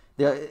Montreal.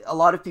 A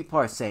lot of people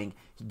are saying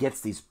he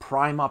gets these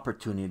prime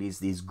opportunities,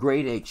 these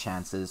grade A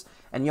chances,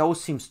 and he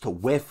always seems to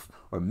whiff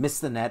or miss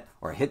the net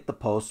or hit the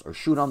post or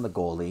shoot on the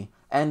goalie.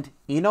 And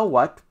you know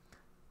what?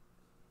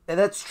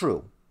 That's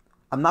true.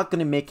 I'm not going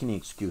to make any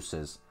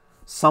excuses.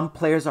 Some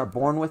players are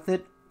born with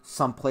it.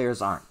 Some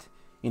players aren't.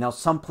 You know,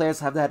 some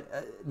players have that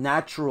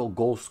natural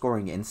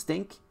goal-scoring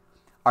instinct.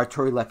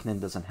 Artturi Lehkonen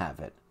doesn't have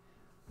it.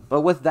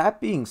 But with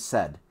that being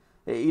said,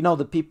 you know,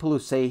 the people who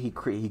say he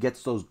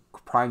gets those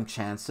prime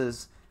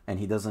chances and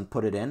he doesn't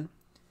put it in,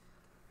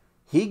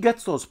 he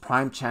gets those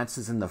prime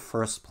chances in the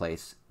first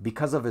place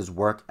because of his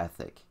work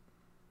ethic,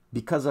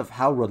 because of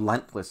how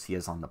relentless he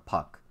is on the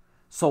puck.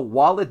 So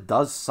while it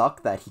does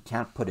suck that he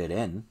can't put it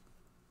in,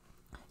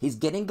 he's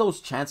getting those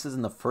chances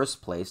in the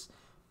first place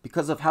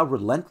because of how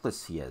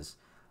relentless he is.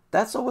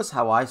 That's always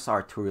how I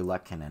saw Artturi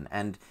Lehkonen,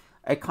 and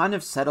it kind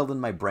of settled in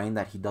my brain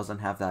that he doesn't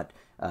have that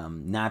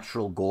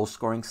natural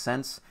goal-scoring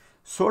sense,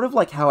 sort of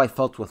like how I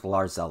felt with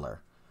Lars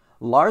Eller.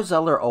 Lars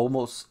Eller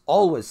almost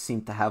always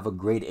seemed to have a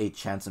grade A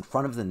chance in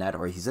front of the net,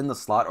 or he's in the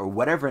slot, or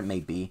whatever it may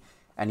be,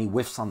 and he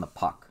whiffs on the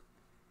puck.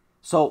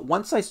 So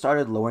once I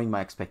started lowering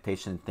my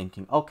expectation and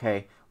thinking,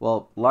 okay,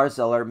 well, Lars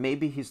Eller,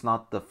 maybe he's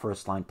not the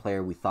first-line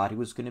player we thought he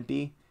was going to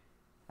be,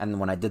 and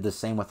when I did the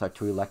same with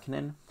Artturi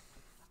Lehkonen,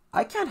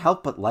 I can't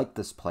help but like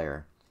this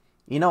player.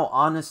 You know,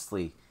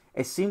 honestly,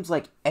 it seems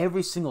like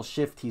every single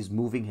shift he's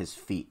moving his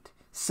feet.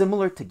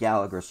 Similar to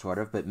Gallagher, sort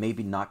of, but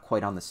maybe not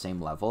quite on the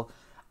same level.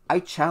 I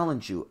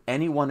challenge you,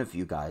 any one of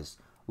you guys,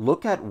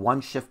 look at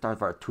one shift of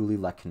Artturi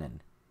Lehkonen.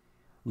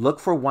 Look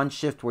for one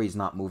shift where he's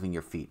not moving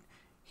your feet.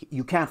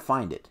 You can't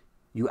find it.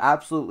 You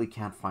absolutely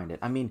can't find it.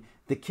 I mean,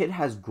 the kid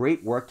has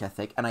great work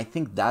ethic, and I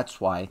think that's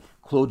why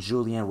Claude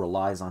Julien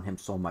relies on him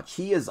so much.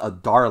 He is a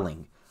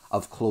darling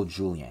of Claude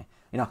Julien.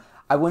 You know,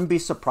 I wouldn't be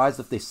surprised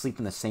if they sleep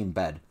in the same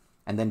bed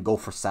and then go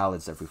for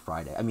salads every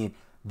Friday. I mean,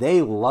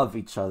 they love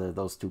each other,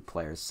 those two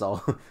players.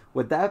 So,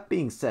 with that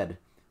being said,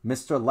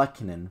 Mr.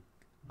 Lehkonen,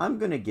 I'm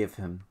going to give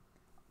him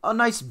a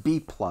nice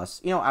B+.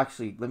 You know,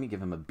 actually, let me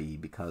give him a B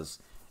because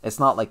it's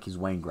not like he's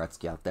Wayne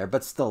Gretzky out there.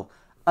 But still,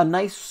 a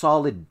nice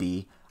solid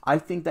B. I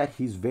think that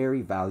he's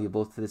very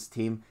valuable to this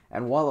team.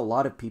 And while a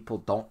lot of people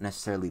don't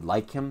necessarily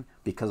like him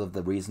because of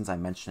the reasons I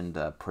mentioned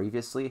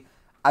previously,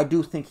 I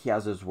do think he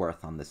has his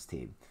worth on this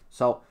team.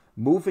 So,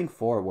 moving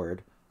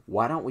forward,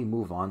 why don't we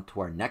move on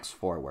to our next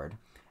forward?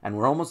 And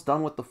we're almost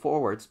done with the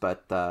forwards,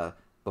 but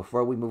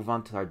before we move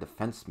on to our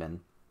defensemen,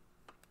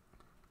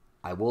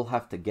 I will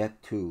have to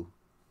get to,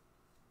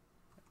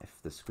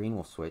 if the screen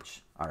will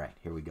switch. All right,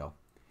 here we go.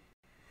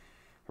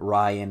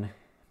 Ryan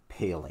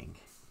Poehling,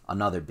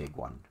 another big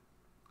one.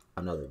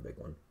 Another big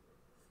one.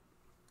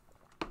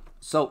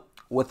 So,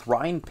 with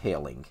Ryan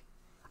Poehling,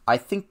 I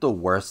think the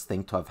worst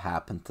thing to have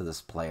happened to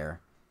this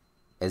player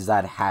is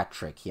that hat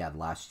trick he had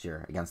last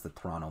year against the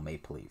Toronto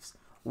Maple Leafs.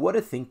 What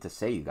a thing to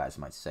say, you guys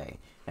might say.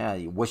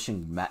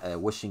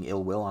 Wishing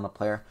ill will on a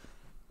player.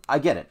 I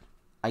get it.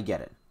 I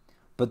get it.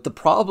 But the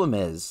problem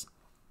is,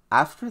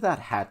 after that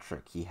hat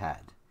trick he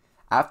had,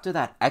 after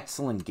that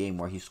excellent game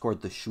where he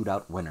scored the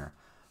shootout winner,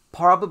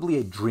 probably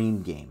a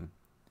dream game,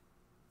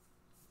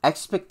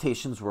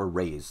 expectations were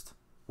raised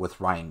with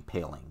Ryan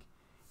Poehling.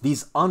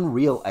 These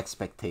unreal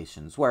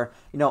expectations where,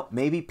 you know,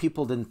 maybe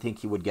people didn't think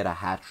he would get a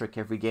hat trick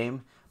every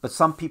game, but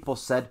some people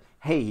said,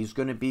 hey, he's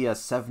going to be a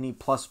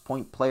 70-plus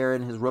point player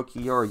in his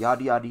rookie year, or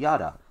yada, yada,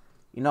 yada.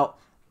 You know,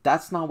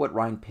 that's not what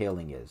Ryan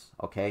Poehling is,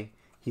 okay?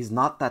 He's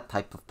not that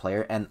type of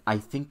player, and I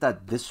think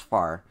that this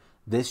far,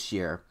 this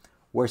year,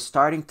 we're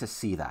starting to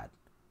see that.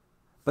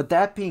 But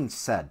that being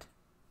said,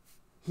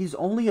 he's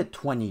only a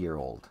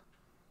 20-year-old.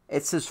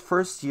 It's his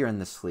first year in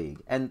this league,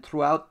 and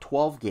throughout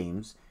 12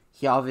 games,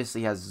 he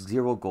obviously has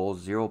 0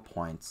 goals, 0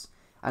 points.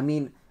 I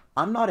mean,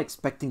 I'm not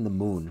expecting the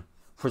moon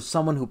for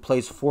someone who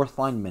plays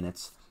fourth-line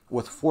minutes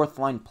with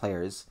fourth-line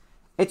players.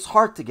 It's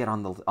hard to get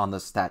on the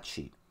stat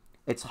sheet.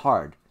 It's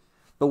hard.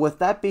 But with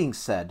that being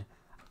said,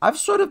 I've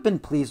sort of been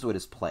pleased with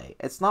his play.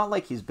 It's not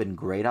like he's been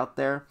great out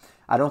there.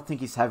 I don't think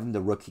he's having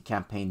the rookie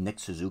campaign Nick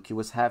Suzuki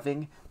was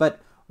having.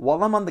 But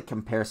while I'm on the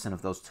comparison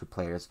of those two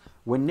players,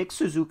 when Nick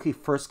Suzuki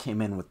first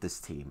came in with this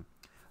team,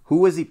 who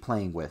was he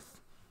playing with?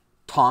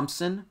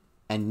 Thompson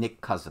and Nick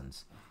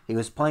Cousins. He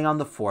was playing on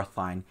the fourth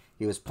line.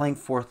 He was playing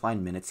fourth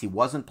line minutes. He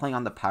wasn't playing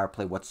on the power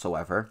play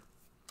whatsoever.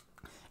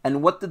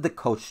 And what did the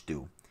coach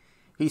do?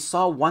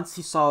 Once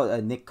he saw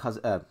Nick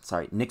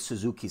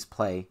Suzuki's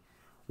play,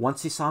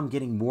 once he saw him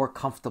getting more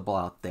comfortable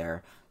out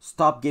there,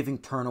 stop giving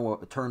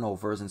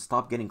turnovers and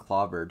stop getting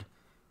clobbered,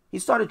 he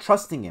started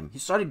trusting him. He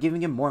started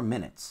giving him more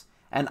minutes.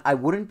 And I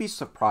wouldn't be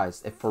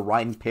surprised if for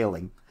Ryan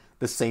Poehling,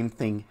 the same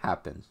thing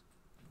happens.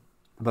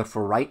 But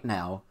for right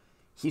now,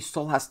 he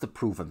still has to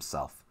prove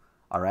himself.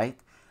 All right?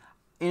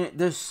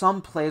 There's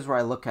some plays where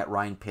I look at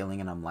Ryan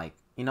Poehling and I'm like,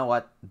 you know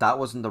what? That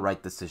wasn't the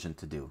right decision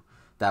to do.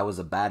 That was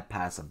a bad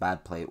pass, a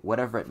bad play,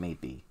 whatever it may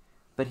be.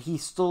 But he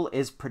still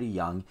is pretty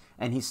young,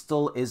 and he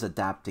still is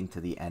adapting to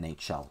the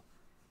NHL.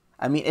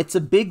 I mean, it's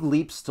a big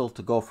leap still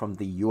to go from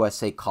the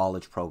USA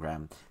college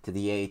program to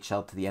the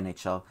AHL to the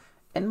NHL.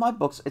 In my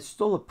books, it's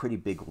still a pretty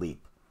big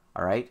leap,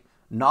 all right?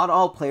 Not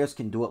all players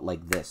can do it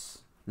like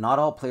this. Not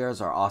all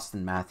players are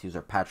Austin Matthews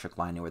or Patrick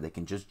Laine where they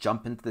can just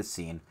jump into the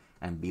scene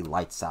and be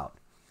lights out.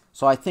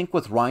 So I think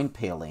with Ryan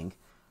Poehling,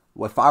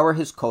 if I were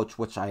his coach,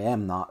 which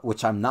I'm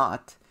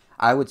not,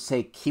 I would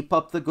say keep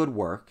up the good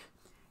work,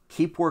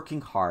 keep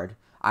working hard.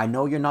 I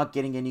know you're not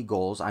getting any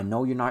goals. I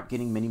know you're not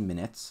getting many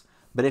minutes.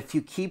 But if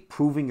you keep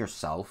proving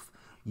yourself,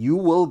 you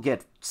will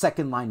get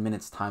second line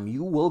minutes time.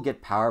 You will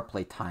get power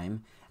play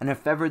time. And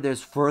if ever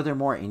there's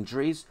furthermore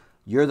injuries,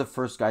 you're the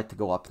first guy to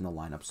go up in the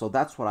lineup. So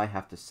that's what I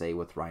have to say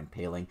with Ryan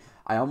Poehling.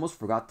 I almost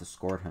forgot to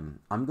score him.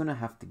 I'm going to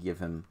have to give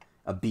him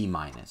a B-,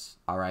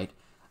 all right?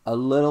 A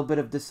little bit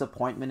of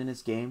disappointment in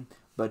his game,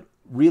 but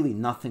really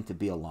nothing to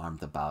be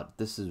alarmed about.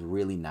 This is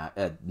really not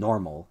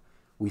normal.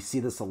 We see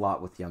this a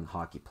lot with young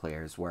hockey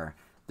players where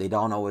they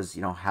don't always,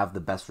 have the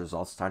best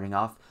results starting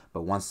off,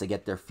 but once they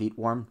get their feet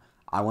warm,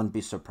 I wouldn't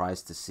be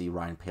surprised to see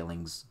Ryan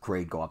Poehling's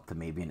grade go up to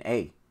maybe an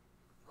A.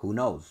 Who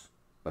knows?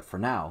 But for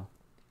now,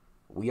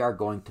 we are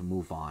going to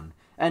move on.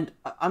 And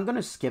I'm going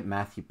to skip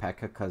Matthew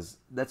Pekka because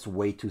that's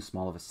way too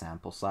small of a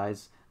sample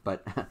size.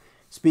 But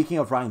speaking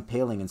of Ryan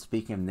Poehling and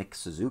speaking of Nick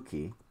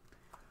Suzuki,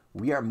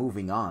 we are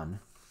moving on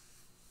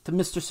to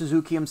Mr.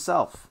 Suzuki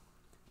himself.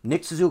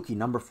 Nick Suzuki,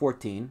 number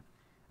 14.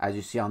 As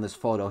you see on this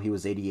photo, he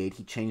was 88.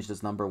 He changed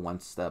his number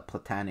once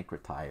Platanic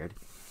retired.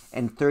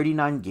 In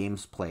 39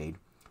 games played,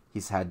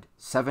 he's had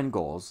 7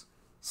 goals,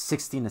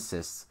 16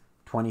 assists,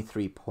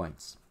 23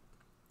 points.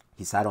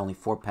 He's had only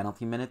 4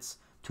 penalty minutes,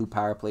 2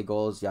 power play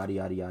goals, yada,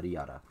 yada, yada,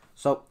 yada.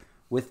 So,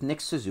 with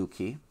Nick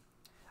Suzuki,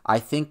 I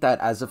think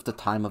that as of the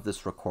time of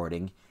this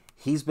recording,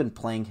 he's been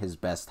playing his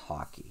best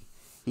hockey.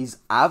 He's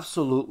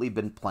absolutely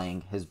been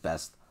playing his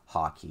best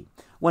hockey.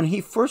 When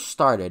he first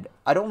started,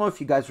 I don't know if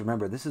you guys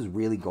remember, this is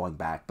really going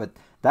back, but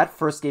that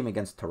first game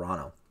against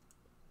Toronto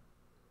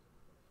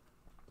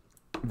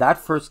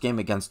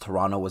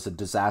was a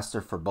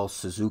disaster for both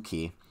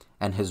Suzuki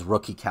and his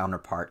rookie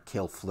counterpart,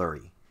 Cale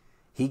Fleury.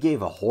 He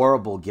gave a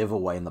horrible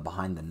giveaway in the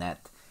behind the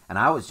net, and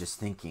I was just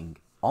thinking,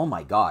 oh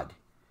my God,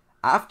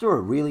 after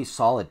a really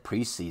solid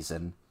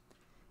preseason,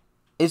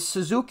 is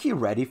Suzuki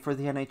ready for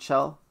the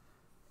NHL?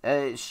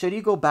 Should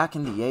he go back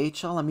in the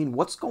AHL? I mean,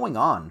 what's going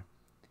on?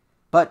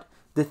 But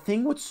the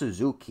thing with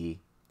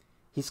Suzuki,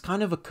 he's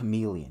kind of a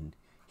chameleon.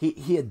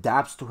 He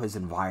adapts to his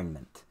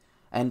environment,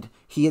 and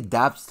he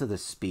adapts to the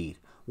speed.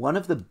 One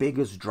of the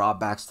biggest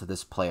drawbacks to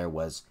this player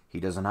was he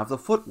doesn't have the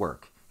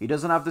footwork. He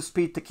doesn't have the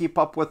speed to keep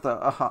up with,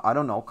 Connor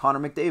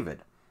McDavid.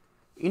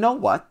 You know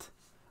what?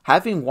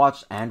 Having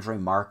watched Andrei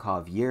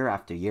Markov year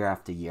after year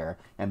after year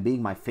and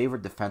being my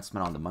favorite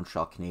defenseman on the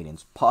Montreal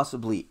Canadiens,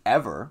 possibly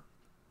ever,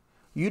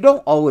 you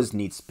don't always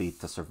need speed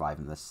to survive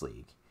in this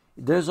league.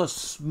 There's a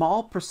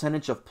small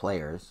percentage of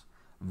players,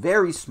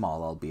 very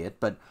small albeit,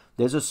 but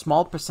there's a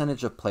small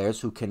percentage of players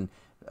who can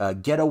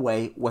get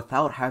away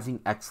without having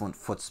excellent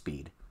foot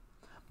speed.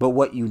 But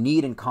what you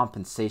need in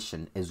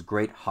compensation is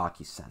great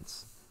hockey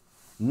sense.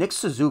 Nick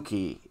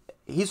Suzuki,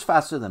 he's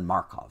faster than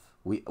Markov.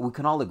 We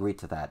can all agree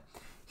to that.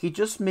 He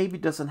just maybe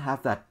doesn't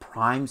have that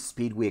prime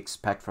speed we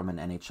expect from an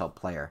NHL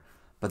player.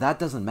 But that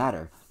doesn't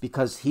matter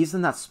because he's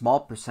in that small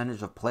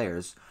percentage of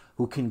players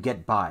who can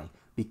get by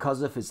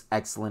because of his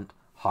excellent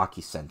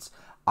hockey sense.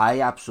 I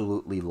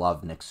absolutely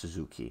love Nick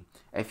Suzuki.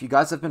 If you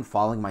guys have been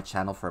following my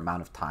channel for an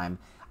amount of time,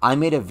 I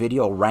made a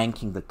video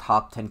ranking the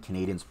top 10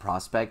 Canadiens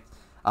prospect.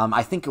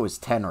 I think it was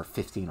 10 or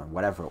 15 or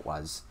whatever it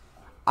was.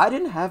 I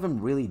didn't have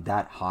him really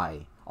that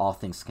high, all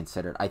things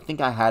considered. I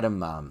think I had him,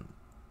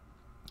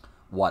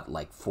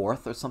 like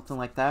 4th or something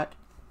like that.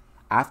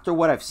 After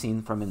what I've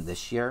seen from him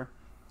this year,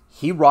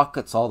 he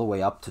rockets all the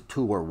way up to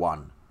 2 or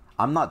 1.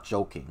 I'm not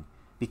joking.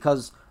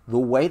 Because the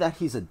way that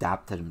he's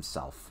adapted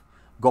himself,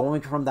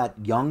 going from that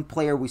young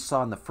player we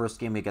saw in the first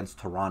game against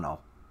Toronto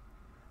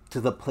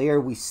to the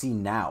player we see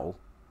now,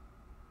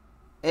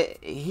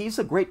 he's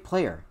a great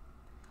player.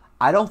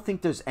 I don't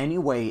think there's any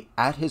way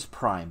at his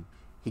prime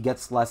he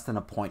gets less than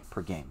a point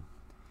per game.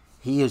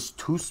 He is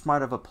too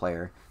smart of a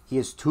player. He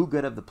is too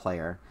good of the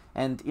player.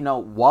 And,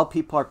 while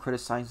people are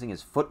criticizing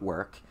his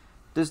footwork,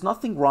 there's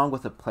nothing wrong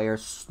with a player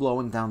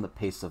slowing down the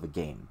pace of a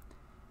game.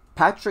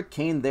 Patrick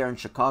Kane there in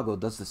Chicago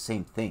does the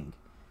same thing.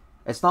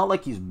 It's not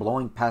like he's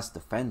blowing past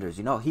defenders.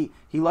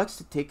 He likes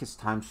to take his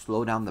time,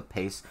 slow down the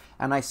pace,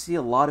 and I see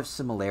a lot of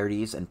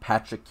similarities in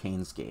Patrick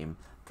Kane's game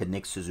to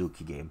Nick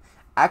Suzuki game.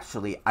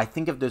 Actually, I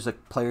think if there's a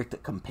player to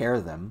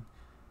compare them,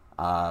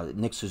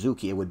 Nick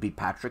Suzuki, it would be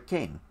Patrick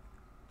Kane.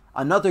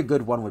 Another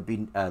good one would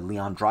be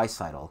Leon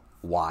Draisaitl.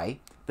 Why?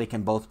 They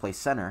can both play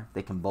center,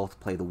 they can both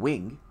play the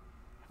wing,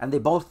 and they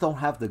both don't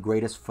have the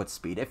greatest foot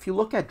speed. If you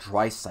look at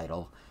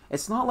Draisaitl,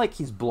 it's not like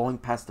he's blowing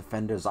past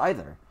defenders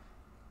either.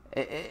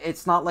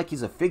 It's not like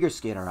he's a figure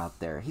skater out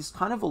there. He's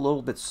kind of a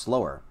little bit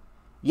slower.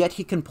 Yet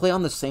he can play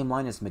on the same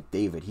line as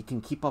McDavid. He can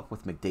keep up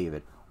with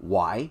McDavid.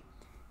 Why?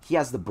 He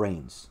has the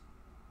brains.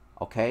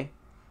 Okay?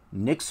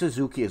 Nick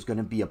Suzuki is going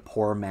to be a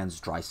poor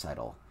man's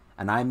Draisaitl.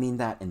 And I mean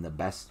that in the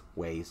best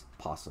ways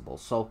possible.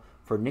 So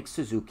for Nick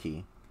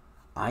Suzuki,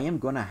 I am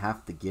going to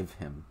have to give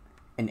him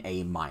an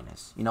A-.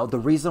 The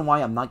reason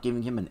why I'm not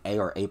giving him an A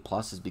or A+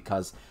 is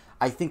because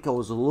I think it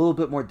was a little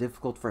bit more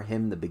difficult for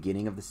him the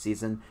beginning of the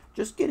season,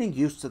 just getting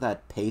used to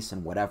that pace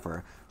and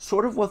whatever,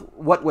 sort of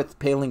what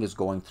Poehling is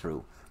going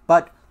through.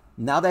 But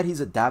now that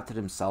he's adapted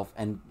himself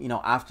and,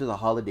 after the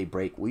holiday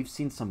break, we've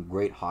seen some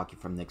great hockey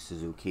from Nick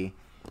Suzuki.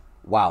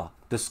 Wow,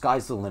 the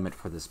sky's the limit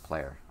for this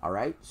player, all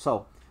right?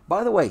 So,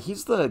 by the way,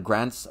 he's the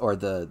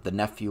the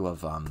nephew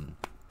of,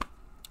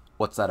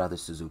 what's that other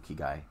Suzuki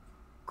guy?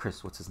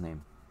 Chris, what's his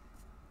name?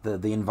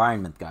 The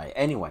environment guy.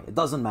 Anyway, it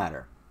doesn't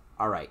matter.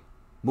 All right.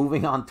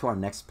 Moving on to our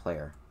next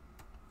player.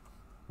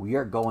 We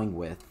are going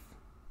with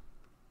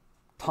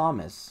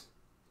Thomas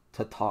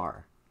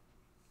Tatar.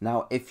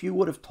 Now, if you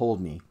would have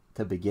told me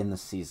to begin the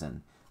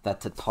season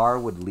that Tatar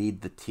would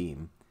lead the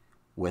team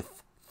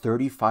with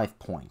 35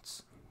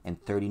 points in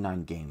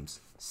 39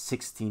 games,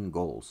 16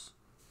 goals,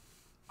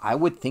 I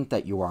would think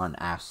that you are on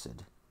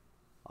acid.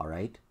 All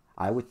right?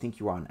 I would think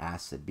you are on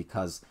acid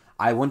because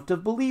I wouldn't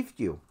have believed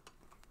you.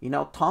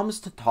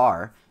 Thomas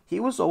Tatar, he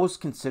was always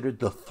considered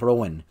the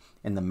throw-in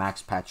in the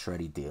Max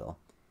Pacioretty deal.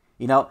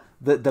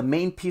 The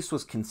main piece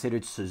was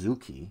considered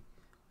Suzuki,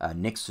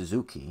 Nick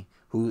Suzuki,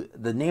 who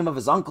the name of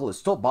his uncle is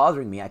still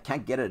bothering me. I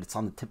can't get it. It's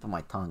on the tip of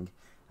my tongue.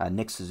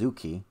 Nick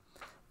Suzuki.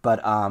 But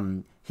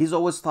he's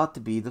always thought to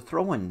be the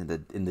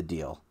throw-in in the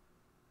deal.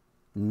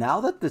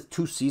 Now that the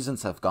 2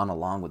 seasons have gone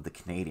along with the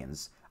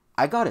Canadiens,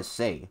 I gotta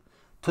say,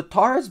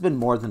 Tatar has been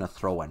more than a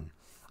throw-in.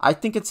 I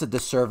think it's a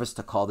disservice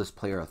to call this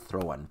player a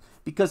throw-in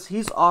because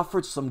he's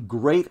offered some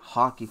great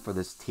hockey for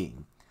this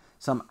team.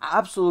 Some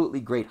absolutely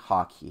great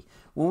hockey.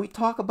 When we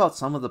talk about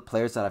some of the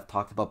players that I've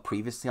talked about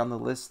previously on the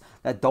list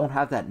that don't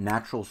have that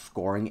natural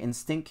scoring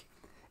instinct,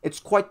 it's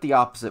quite the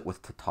opposite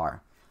with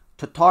Tatar.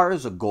 Tatar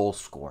is a goal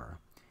scorer.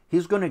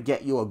 He's going to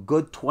get you a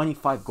good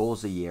 25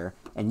 goals a year,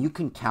 and you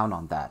can count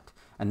on that.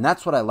 And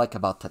that's what I like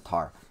about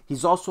Tatar.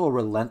 He's also a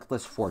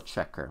relentless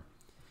forechecker.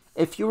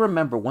 If you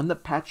remember, when the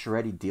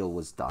Pacioretty deal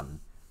was done,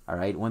 all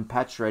right, when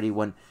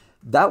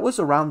that was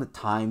around the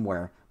time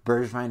where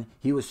Bergevin,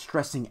 he was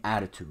stressing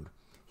attitude.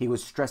 He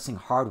was stressing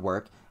hard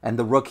work, and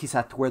the rookies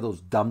had to wear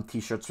those dumb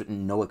t-shirts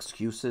written no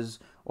excuses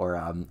or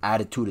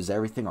attitude is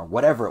everything or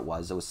whatever it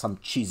was. It was some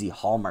cheesy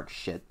Hallmark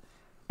shit.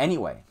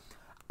 Anyway,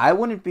 I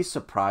wouldn't be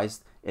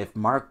surprised if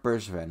Marc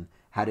Bergevin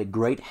had a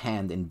great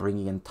hand in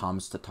bringing in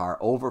Thomas Tatar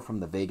over from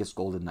the Vegas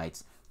Golden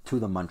Knights to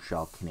the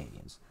Montreal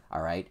Canadiens.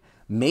 All right?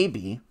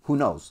 Maybe, who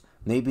knows,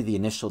 maybe the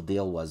initial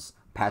deal was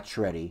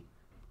Pacioretty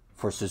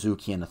for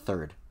Suzuki in a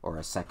third or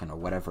a second or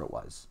whatever it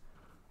was.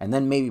 And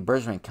then maybe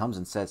Bergevin comes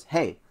and says,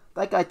 hey,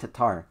 that guy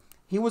Tatar,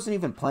 he wasn't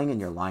even playing in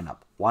your lineup.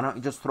 Why don't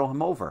you just throw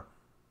him over?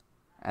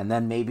 And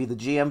then maybe the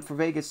GM for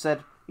Vegas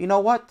said, you know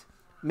what?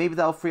 Maybe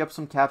that'll free up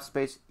some cap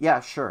space.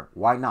 Yeah, sure.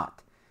 Why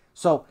not?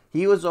 So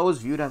he was always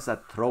viewed as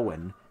that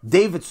throw-in.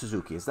 David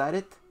Suzuki, is that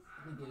it?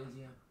 I think it is,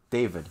 yeah.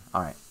 David,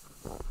 all right.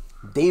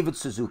 David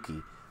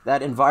Suzuki,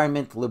 that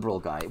environment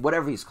liberal guy,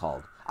 whatever he's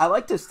called. I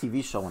liked his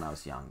TV show when I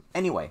was young.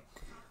 Anyway,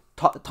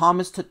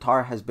 Thomas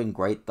Tatar has been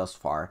great thus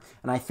far,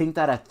 and I think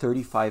that at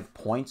 35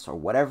 points or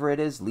whatever it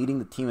is, leading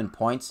the team in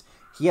points,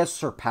 he has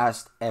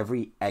surpassed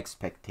every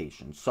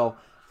expectation. So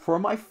for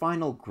my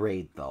final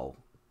grade, though,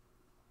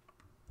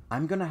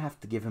 I'm going to have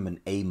to give him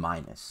an A-.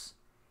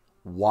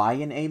 Why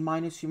an A-,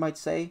 you might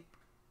say?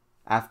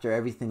 After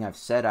everything I've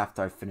said,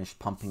 after I've finished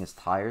pumping his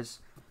tires,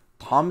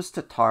 Thomas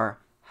Tatar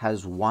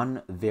has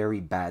one very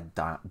bad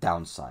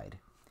downside.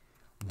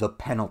 The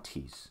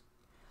penalties.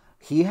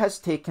 He has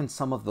taken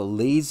some of the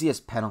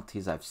laziest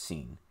penalties I've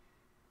seen.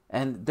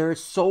 And they're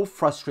so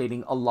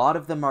frustrating. A lot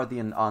of them are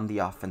on the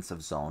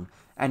offensive zone.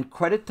 And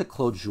credit to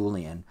Claude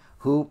Julien,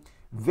 who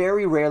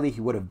very rarely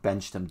he would have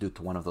benched him due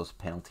to one of those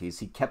penalties.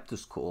 He kept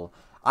his cool.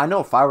 I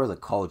know if I were the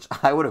coach,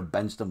 I would have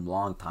benched him a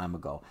long time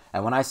ago.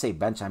 And when I say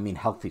bench, I mean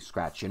healthy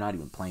scratch. You're not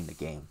even playing the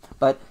game.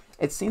 But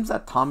it seems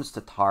that Thomas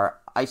Tatar,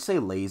 I say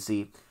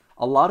lazy.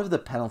 A lot of the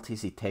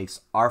penalties he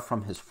takes are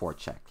from his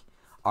forecheck.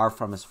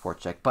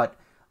 But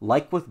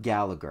like with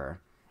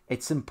Gallagher,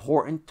 it's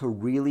important to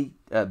really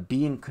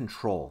be in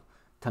control,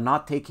 to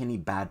not take any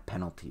bad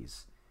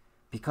penalties.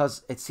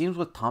 Because it seems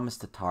with Thomas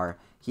Tatar,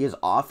 he is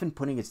often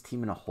putting his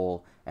team in a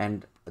hole.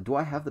 And do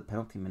I have the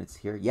penalty minutes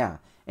here? Yeah.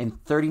 In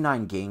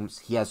 39 games,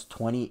 he has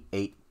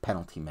 28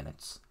 penalty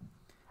minutes.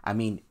 I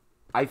mean,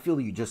 I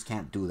feel you just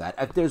can't do that.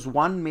 If there's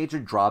one major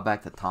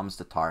drawback to Thomas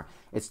Tatar,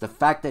 it's the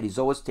fact that he's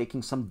always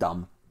taking some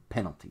dumb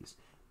penalties.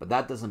 But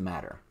that doesn't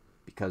matter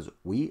because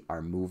we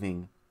are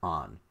moving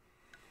on.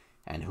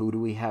 And who do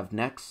we have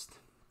next?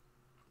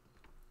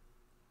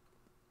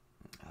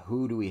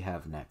 Who do we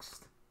have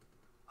next?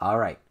 All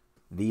right.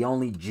 The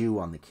only Jew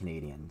on the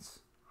Canadiens,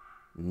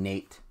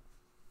 Nate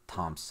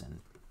Thompson.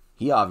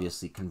 He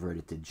obviously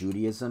converted to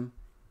Judaism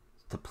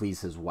to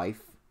please his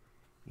wife.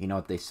 You know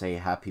what they say,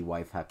 happy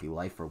wife, happy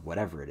life, or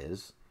whatever it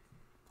is.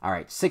 All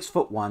right,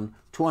 6'1",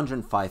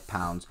 205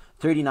 pounds,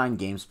 39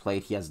 games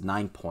played. He has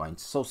 9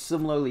 points. So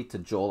similarly to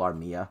Joel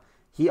Armia,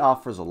 he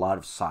offers a lot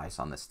of size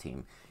on this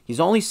team.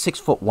 He's only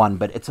 6'1",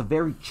 but it's a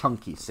very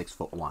chunky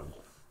 6'1".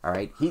 All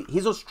right,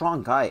 he's a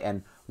strong guy,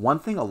 and one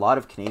thing a lot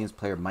of Canadiens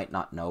players might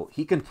not know,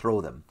 he can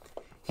throw them.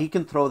 He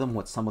can throw them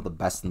with some of the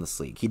best in this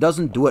league. He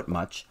doesn't do it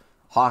much.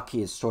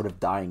 Hockey is sort of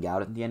dying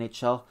out in the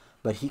NHL,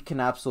 but he can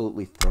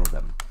absolutely throw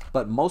them.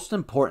 But most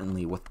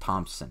importantly with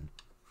Thompson,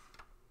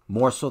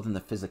 more so than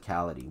the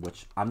physicality,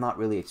 which I'm not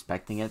really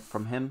expecting it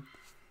from him,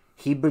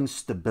 he brings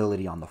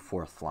stability on the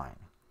fourth line.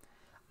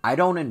 I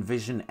don't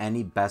envision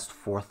any best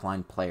fourth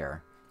line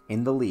player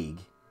in the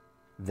league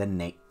than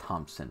Nate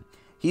Thompson.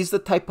 He's the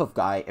type of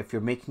guy, if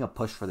you're making a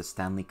push for the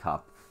Stanley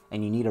Cup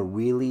and you need a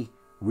really,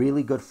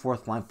 really good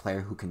fourth line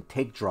player who can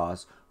take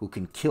draws, who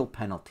can kill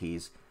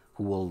penalties,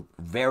 who will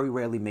very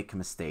rarely make a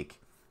mistake,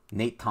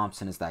 Nate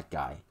Thompson is that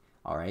guy.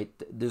 All right?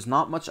 There's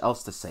not much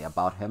else to say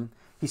about him.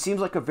 He seems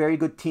like a very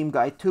good team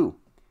guy too.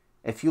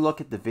 If you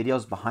look at the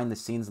videos behind the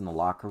scenes in the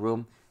locker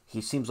room,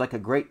 he seems like a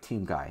great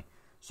team guy.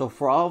 So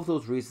for all of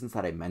those reasons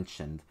that I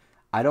mentioned,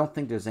 I don't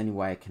think there's any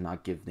way I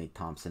cannot give Nate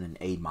Thompson an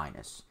A-.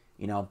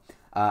 You know,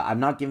 I'm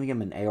not giving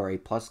him an A or A+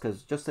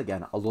 because just,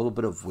 again, a little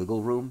bit of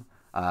wiggle room.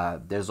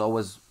 There's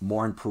always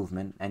more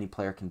improvement. Any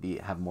player can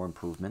have more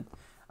improvement,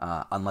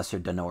 unless you're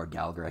Dano or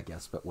Gallagher, I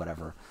guess, but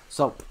whatever.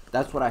 So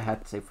that's what I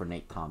had to say for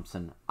Nate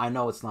Thompson. I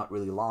know it's not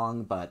really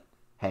long, but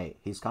hey,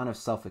 he's kind of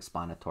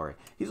self-explanatory.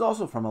 He's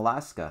also from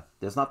Alaska.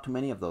 There's not too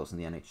many of those in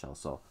the NHL,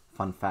 so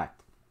fun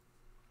fact.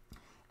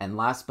 And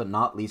last but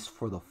not least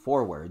for the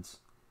forwards,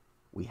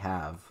 we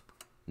have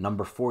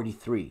number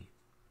 43,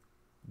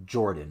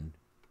 Jordan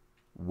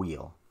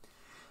Weal.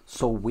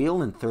 So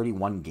Weal in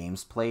 31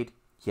 games played,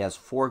 he has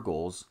 4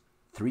 goals,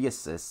 3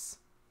 assists,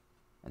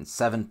 and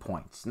 7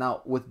 points.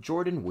 Now, with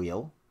Jordan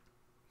Weal,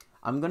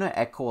 I'm going to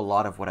echo a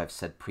lot of what I've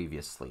said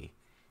previously.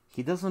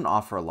 He doesn't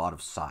offer a lot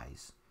of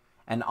size.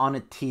 And on a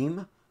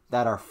team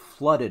that are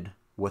flooded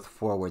with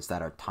forwards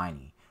that are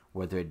tiny,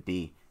 whether it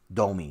be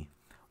Domi,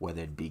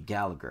 whether it be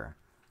Gallagher,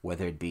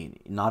 whether it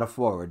be not a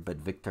forward but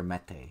Victor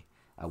Mete,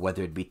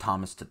 whether it be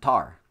Thomas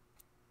Tatar.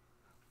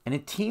 In a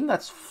team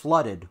that's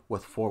flooded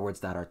with forwards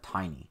that are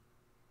tiny,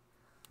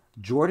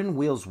 Jordan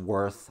Weal's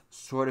worth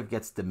sort of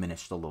gets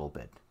diminished a little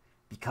bit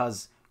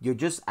because you're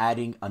just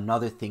adding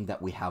another thing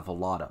that we have a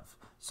lot of.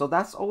 So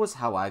that's always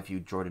how I view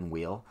Jordan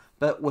Weal.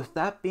 But with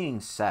that being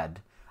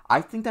said,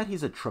 I think that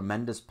he's a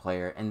tremendous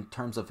player in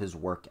terms of his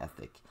work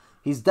ethic.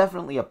 He's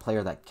definitely a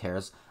player that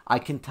cares. I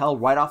can tell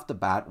right off the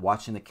bat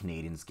watching the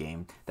Canadiens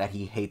game that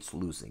he hates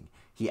losing.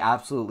 He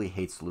absolutely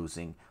hates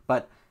losing.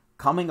 But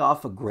coming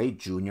off a great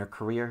junior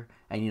career,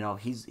 and you know,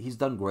 he's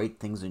done great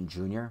things in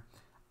junior,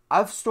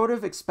 I've sort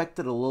of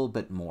expected a little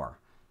bit more.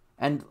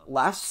 And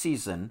last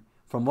season,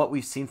 from what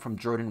we've seen from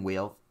Jordan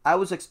Weal, I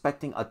was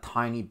expecting a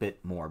tiny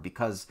bit more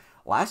because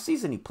last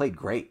season he played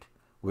great.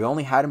 We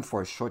only had him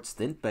for a short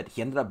stint, but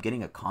he ended up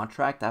getting a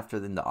contract after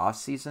in the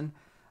offseason.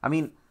 I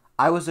mean,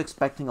 I was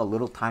expecting a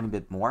little tiny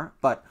bit more,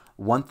 but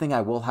one thing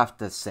I will have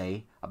to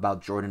say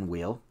about Jordan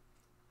Weal,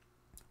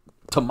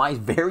 to my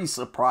very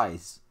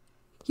surprise,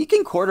 he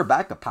can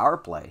quarterback a power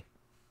play.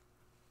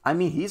 I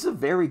mean, he's a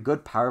very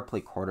good power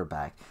play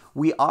quarterback.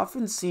 We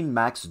often see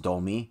Max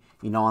Domi,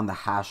 on the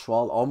hash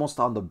wall, almost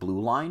on the blue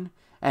line,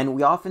 and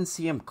we often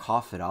see him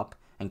cough it up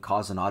and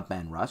cause an odd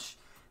man rush.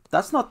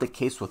 That's not the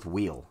case with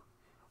Weal.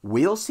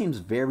 Weal seems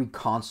very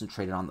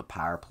concentrated on the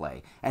power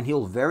play, and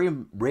he'll very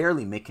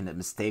rarely make a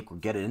mistake or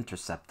get it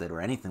intercepted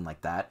or anything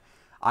like that.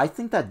 I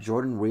think that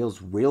Jordan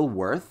Weal's real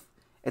worth,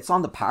 it's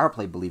on the power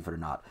play, believe it or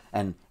not.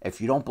 And if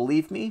you don't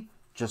believe me,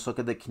 just look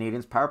at the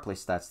Canadiens' power play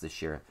stats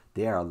this year.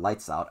 They are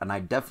lights out, and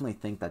I definitely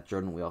think that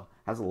Jordan Weal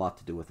has a lot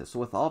to do with it. So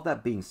with all of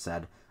that being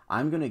said,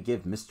 I'm going to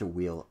give Mr.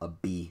 Weal a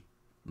B-.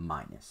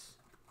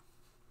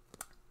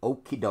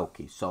 Okie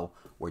dokie. So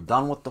we're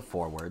done with the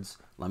forwards.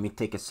 Let me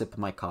take a sip of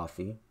my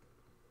coffee.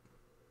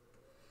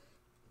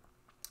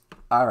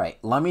 All right,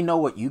 let me know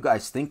what you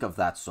guys think of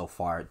that so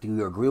far. Do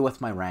you agree with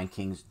my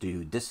rankings? Do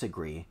you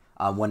disagree?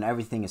 When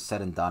everything is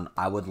said and done,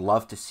 I would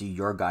love to see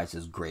your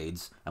guys'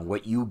 grades and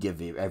what you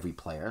give every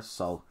player.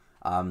 So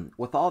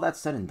with all that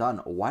said and done,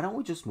 why don't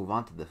we just move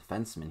on to the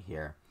defensemen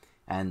here?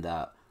 And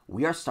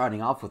we are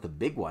starting off with a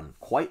big one,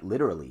 quite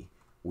literally.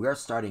 We are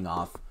starting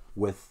off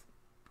with,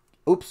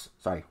 oops,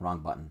 sorry, wrong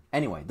button.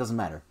 Anyway, doesn't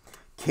matter.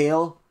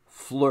 Cale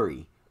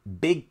Fleury,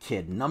 big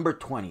kid, number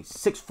 20,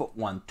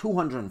 6'1",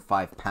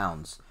 205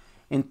 pounds.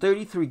 In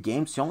 33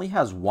 games, he only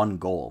has 1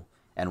 goal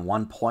and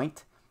 1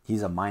 point.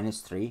 He's a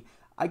 -3.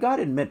 I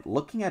gotta admit,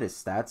 looking at his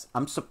stats,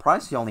 I'm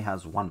surprised he only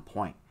has 1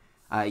 point.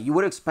 You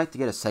would expect to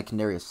get a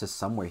secondary assist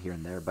somewhere here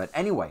and there, but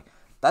anyway,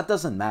 that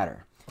doesn't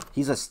matter.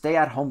 He's a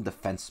stay-at-home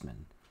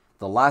defenseman.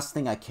 The last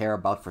thing I care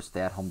about for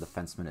stay-at-home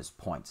defensemen is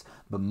points.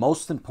 But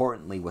most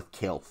importantly with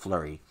Cale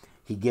Fleury,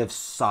 he gives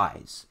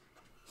size.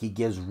 He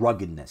gives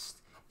ruggedness.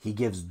 He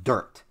gives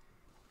dirt.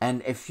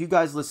 And if you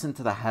guys listen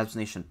to the Habs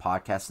Nation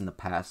podcast in the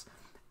past,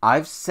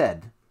 I've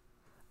said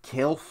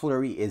Cale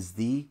Fleury is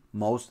the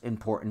most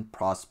important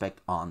prospect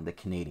on the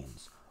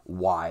Canadiens.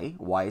 Why?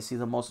 Why is he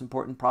the most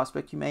important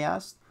prospect, you may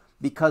ask?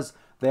 Because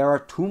there are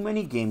too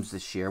many games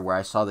this year where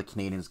I saw the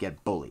Canadiens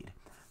get bullied.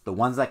 The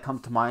ones that come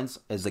to mind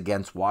is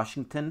against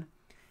Washington,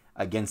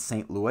 against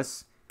St.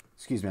 Louis.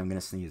 Excuse me, I'm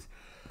going to sneeze.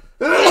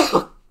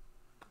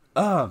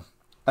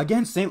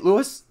 Against St.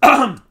 Louis.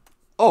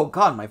 Oh,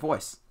 God, my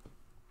voice.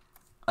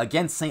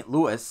 Against St.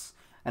 Louis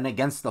and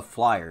against the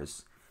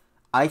Flyers.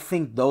 I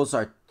think those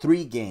are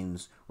 3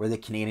 games where the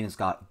Canadiens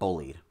got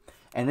bullied.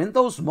 And in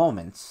those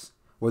moments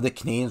where the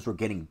Canadiens were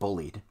getting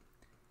bullied,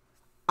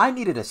 I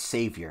needed a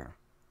savior.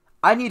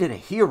 I needed a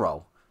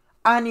hero.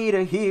 I need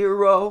a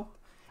hero.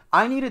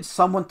 I needed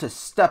someone to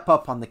step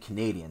up on the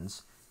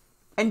Canadiens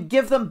and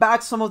give them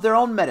back some of their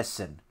own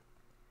medicine.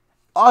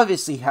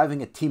 Obviously,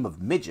 having a team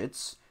of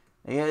midgets,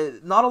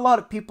 not a lot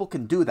of people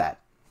can do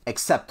that,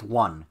 except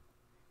one.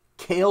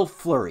 Cale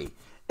Fleury.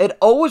 It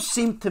always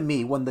seemed to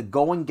me when the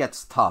going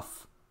gets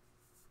tough,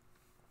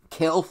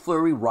 Cale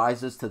Fleury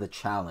rises to the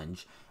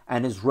challenge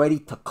and is ready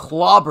to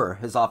clobber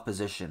his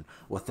opposition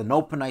with an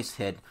open ice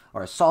hit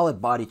or a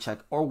solid body check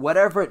or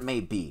whatever it may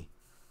be.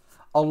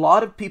 A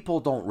lot of people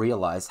don't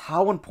realize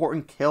how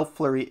important Cale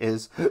Fleury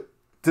is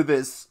to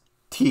this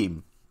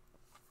team.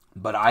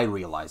 But I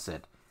realize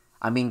it.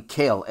 I mean,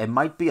 Cale, it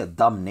might be a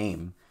dumb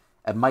name.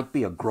 It might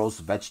be a gross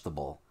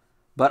vegetable.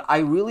 But I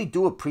really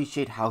do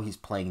appreciate how he's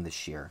playing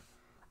this year.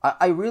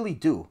 I really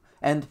do.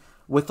 And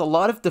with a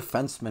lot of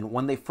defensemen,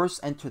 when they first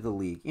enter the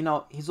league,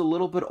 he's a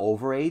little bit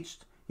overaged.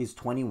 He's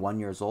 21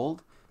 years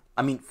old.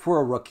 I mean, for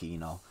a rookie,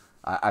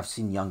 I've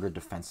seen younger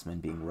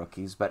defensemen being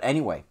rookies. But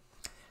anyway,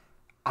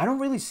 I don't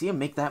really see him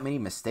make that many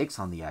mistakes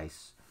on the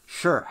ice.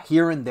 Sure,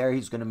 here and there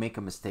he's going to make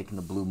a mistake in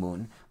the Blue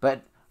Moon.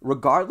 But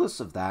regardless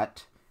of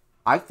that,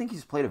 I think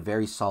he's played a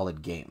very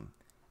solid game.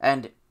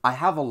 And I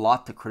have a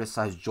lot to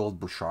criticize Joel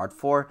Bouchard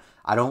for.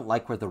 I don't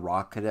like where the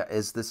Rocket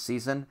is this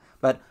season.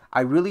 But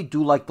I really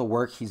do like the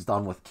work he's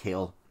done with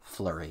Cale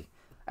Fleury.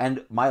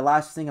 And my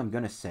last thing I'm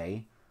going to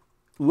say,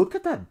 look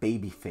at that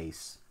baby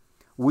face.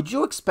 Would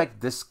you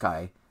expect this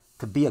guy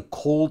to be a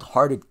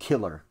cold-hearted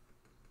killer?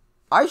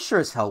 I sure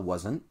as hell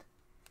wasn't.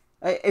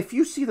 If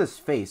you see this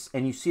face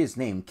and you see his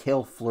name,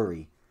 Cale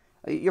Fleury,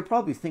 you're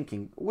probably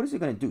thinking, what is he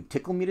going to do,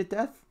 tickle me to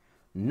death?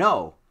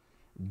 No.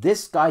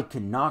 This guy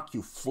can knock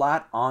you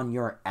flat on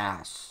your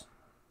ass.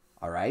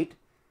 All right?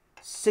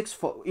 6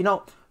 foot.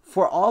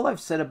 For all I've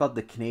said about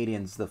the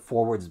Canadiens, the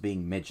forwards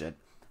being midget,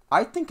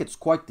 I think it's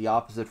quite the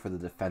opposite for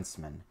the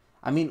defensemen.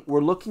 I mean, we're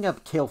looking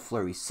at Cale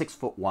Fleury,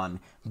 6'1",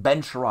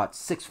 Ben Sherratt,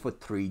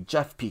 6'3",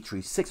 Jeff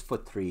Petrie,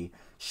 6'3",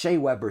 Shea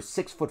Weber,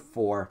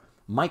 6'4",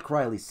 Mike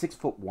Riley,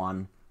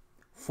 6'1",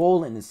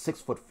 Folin is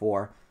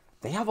 6'4".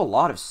 They have a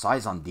lot of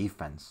size on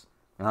defense.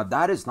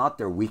 That is not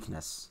their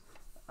weakness.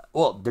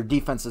 Well, their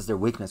defense is their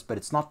weakness, but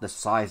it's not the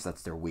size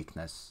that's their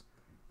weakness.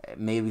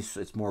 Maybe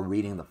it's more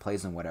reading the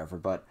plays and whatever,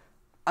 but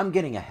I'm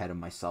getting ahead of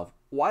myself.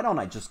 Why don't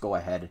I just go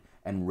ahead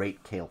and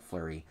rate Cale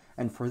Fleury?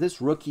 And for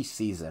this rookie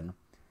season,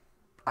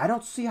 I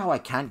don't see how I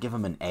can't give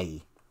him an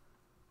A.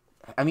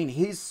 I mean,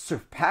 he's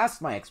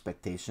surpassed my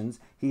expectations.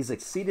 He's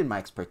exceeded my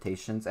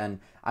expectations, and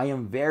I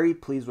am very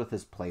pleased with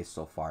his play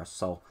so far.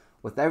 So,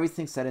 with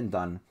everything said and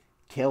done,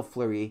 Cale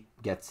Fleury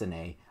gets an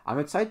A. I'm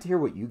excited to hear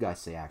what you guys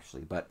say,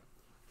 actually, but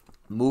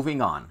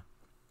moving on.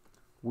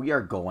 We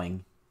are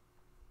going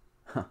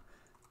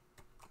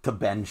to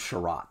Ben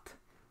Sherratt.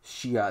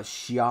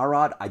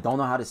 Sherratt, I don't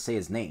know how to say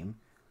his name,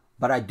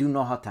 but I do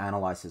know how to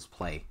analyze his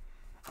play.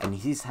 And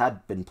he's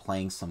been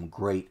playing some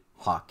great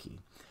hockey.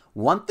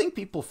 One thing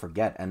people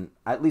forget, and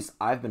at least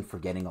I've been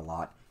forgetting a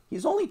lot,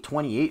 he's only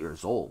 28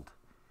 years old.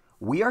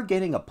 We are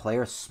getting a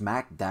player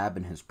smack dab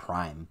in his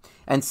prime.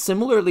 And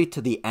similarly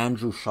to the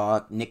Andrew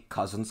Shaw, Nick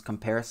Cousins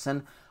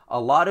comparison, a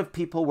lot of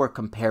people were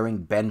comparing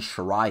Ben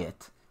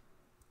Sherratt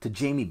to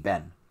Jamie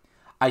Benn.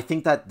 I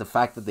think that the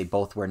fact that they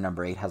both wear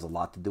number 8 has a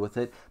lot to do with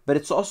it, but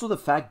it's also the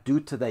fact due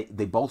to they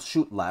both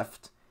shoot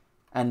left,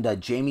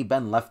 and Jamie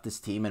Benn left this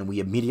team, and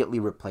we immediately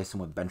replaced him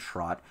with Ben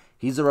Sherratt.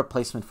 He's a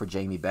replacement for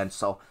Jamie Benn,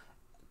 so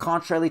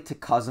contrary to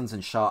Cousins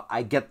and Shaw,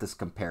 I get this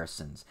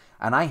comparisons.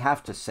 And I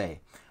have to say,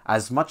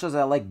 as much as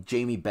I like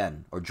Jamie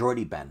Benn, or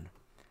Jordy Benn,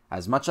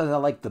 as much as I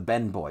like the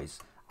Ben boys,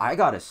 I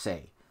gotta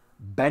say,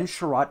 Ben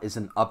Sherratt is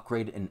an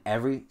upgrade in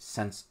every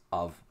sense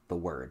of the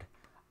word.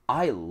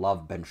 I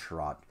love Ben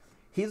Sherratt.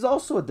 He's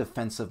also a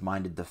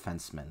defensive-minded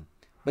defenseman.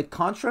 But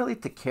contrary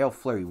to Cale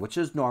Fleury, which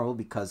is normal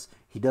because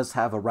he does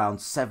have around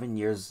 7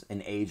 years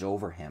in age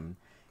over him,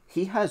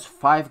 he has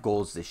 5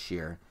 goals this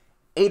year,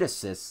 8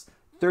 assists,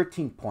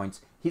 13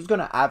 points. He's going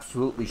to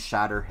absolutely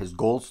shatter his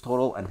goals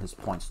total and his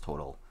points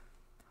total.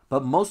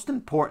 But most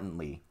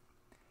importantly,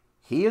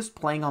 he is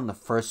playing on the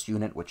first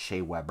unit with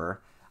Shea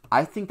Weber.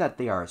 I think that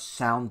they are a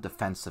sound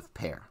defensive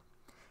pair.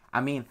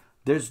 I mean,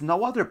 there's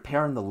no other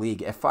pair in the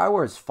league. If I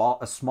were a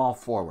small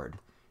forward,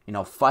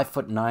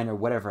 5'9" or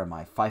whatever am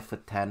I,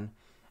 5'10",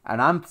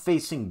 and I'm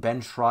facing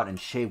Ben Sherratt and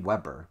Shea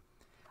Weber,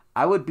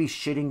 I would be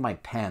shitting my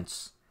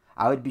pants.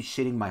 I would be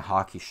shitting my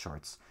hockey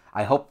shorts.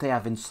 I hope they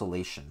have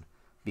insulation,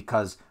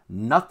 because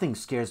nothing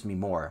scares me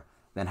more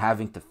than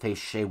having to face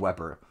Shea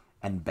Weber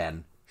and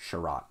Ben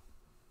Sherratt.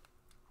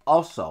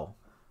 Also,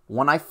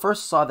 when I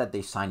first saw that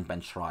they signed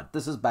Ben Sherratt,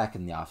 this is back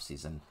in the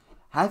offseason,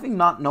 having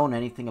not known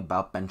anything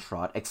about Ben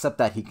Sherratt, except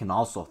that he can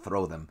also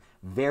throw them,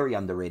 very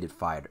underrated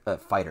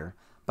fighter,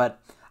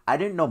 but I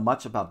didn't know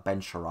much about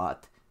Ben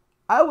Sherratt.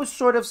 I was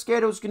sort of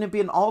scared it was going to be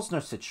an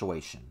Alzner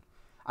situation.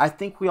 I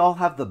think we all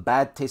have the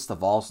bad taste of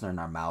Alzner in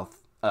our mouth.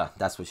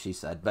 That's what she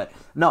said. But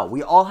no,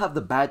 we all have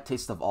the bad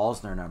taste of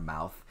Alzner in our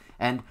mouth.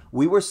 And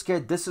we were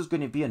scared this is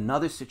going to be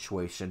another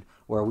situation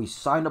where we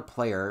signed a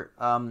player,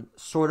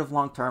 sort of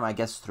long-term, I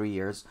guess 3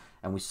 years,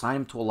 and we signed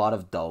him to a lot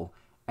of dough,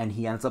 and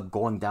he ends up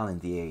going down in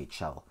the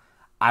AHL.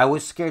 I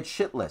was scared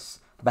shitless,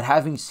 but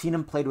having seen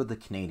him play with the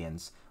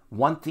Canadiens,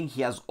 one thing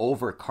he has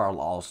over Karl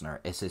Alzner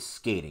is his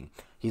skating.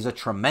 He's a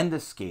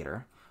tremendous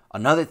skater.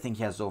 Another thing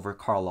he has over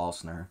Karl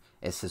Alzner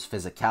is his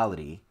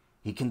physicality.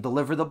 He can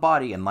deliver the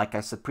body, and like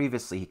I said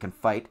previously, he can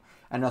fight.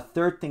 And a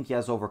third thing he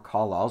has over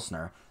Karl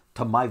Alzner,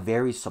 to my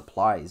very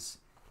surprise,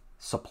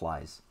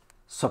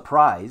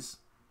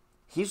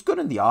 he's good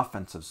in the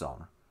offensive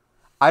zone.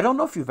 I don't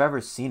know if you've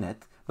ever seen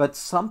it, but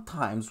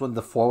sometimes when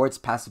the forwards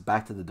pass it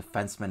back to the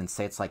defenseman and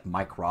say it's like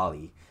Mike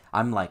Raleigh,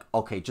 I'm like,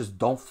 okay, just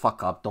don't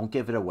fuck up, don't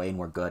give it away, and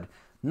we're good.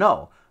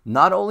 No,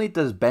 not only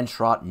does Ben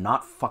Sherratt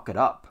not fuck it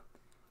up,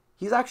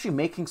 he's actually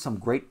making some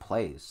great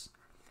plays.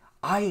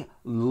 I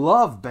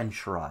love Ben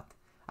Sherratt.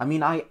 I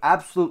mean, I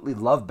absolutely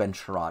love Ben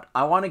Sherratt.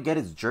 I want to get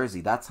his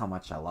jersey. That's how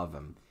much I love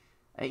him.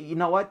 You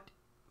know what?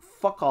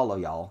 Fuck all of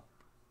y'all.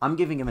 I'm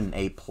giving him an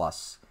A+.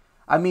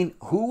 I mean,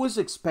 who was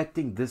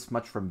expecting this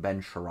much from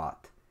Ben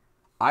Sherratt?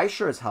 I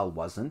sure as hell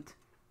wasn't.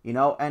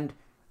 And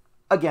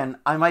again,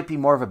 I might be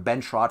more of a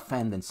Ben Sherratt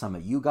fan than some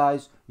of you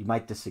guys. You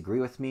might disagree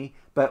with me.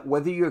 But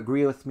whether you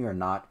agree with me or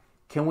not,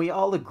 can we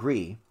all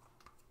agree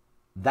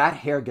that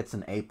hair gets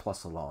an A+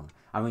 alone?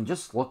 I mean,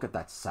 just look at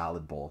that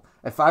salad bowl.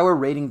 If I were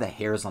rating the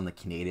hairs on the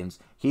Canadiens,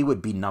 he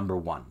would be number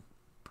 1.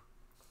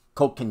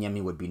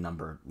 Kotkaniemi would be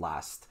number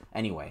last.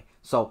 Anyway,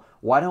 so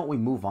why don't we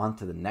move on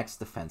to the next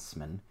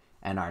defenseman?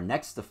 And our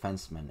next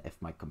defenseman, if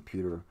my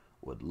computer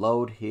would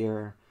load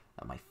here,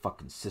 and my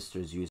fucking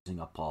sister's using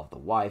up all of the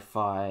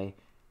Wi-Fi.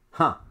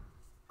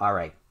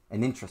 Alright,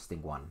 an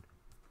interesting one.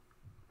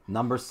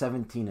 Number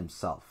 17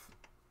 himself,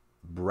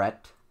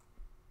 Brett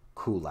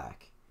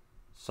Kulak.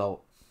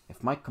 So,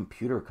 if my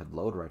computer could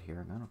load right here,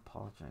 I'm going to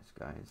apologize,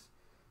 guys.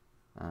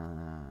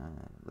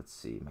 Let's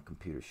see, my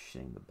computer's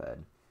shitting the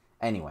bed.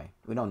 Anyway,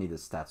 we don't need the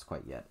stats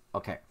quite yet.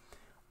 Okay,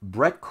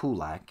 Brett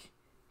Kulak,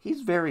 he's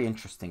very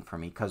interesting for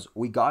me because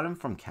we got him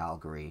from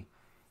Calgary.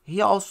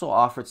 He also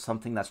offered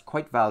something that's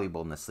quite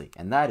valuable in this league,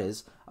 and that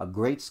is a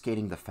great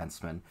skating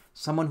defenseman,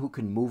 someone who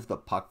can move the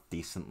puck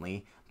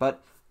decently.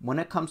 But when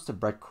it comes to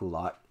Brett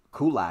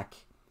Kulak,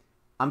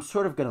 I'm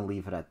sort of going to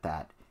leave it at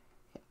that.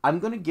 I'm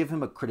going to give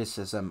him a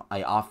criticism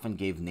I often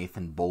gave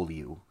Nathan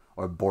Beaulieu,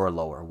 or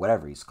Borlo, or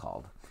whatever he's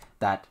called,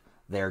 that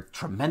they're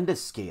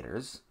tremendous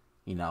skaters.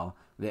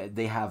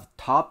 They have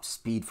top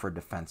speed for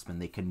defensemen.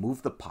 They can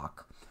move the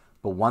puck.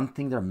 But one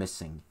thing they're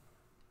missing,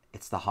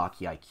 it's the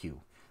hockey IQ.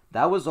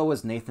 That was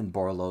always Nathan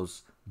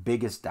Borlo's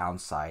biggest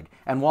downside.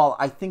 And while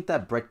I think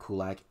that Brett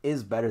Kulak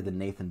is better than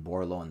Nathan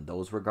Borlo in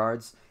those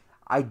regards,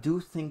 I do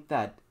think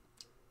that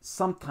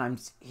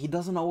sometimes he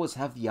doesn't always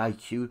have the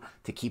IQ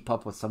to keep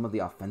up with some of the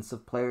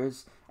offensive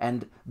players.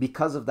 And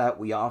because of that,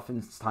 we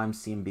oftentimes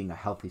see him being a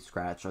healthy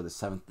scratch or the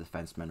 7th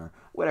defenseman or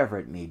whatever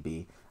it may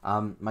be.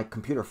 My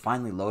computer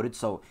finally loaded.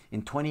 So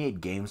in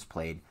 28 games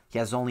played, he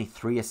has only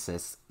 3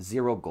 assists,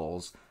 0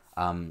 goals.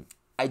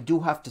 I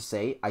do have to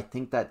say, I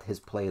think that his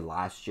play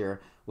last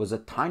year was a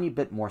tiny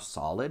bit more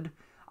solid.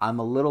 I'm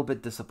a little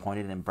bit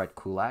disappointed in Brett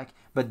Kulak.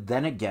 But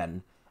then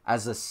again,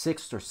 as a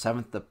 6th or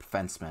 7th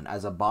defenseman,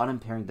 as a bottom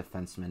pairing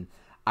defenseman,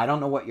 I don't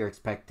know what your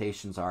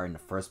expectations are in the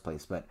first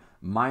place, but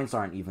mine's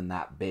aren't even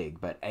that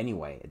big. But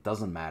anyway, it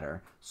doesn't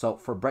matter. So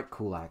for Brett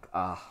Kulak,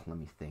 let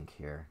me think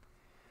here.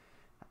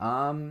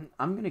 I'm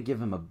going to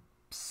give him a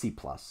C+.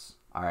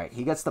 All right,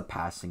 he gets the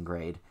passing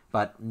grade,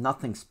 but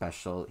nothing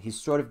special. He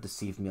sort of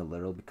deceived me a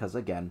little because,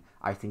 again,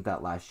 I think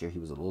that last year he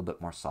was a little bit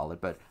more solid,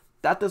 but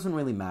that doesn't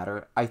really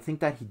matter. I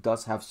think that he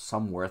does have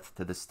some worth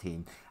to this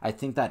team. I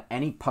think that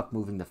any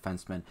puck-moving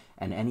defenseman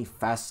and any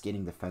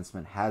fast-skating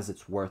defenseman has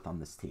its worth on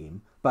this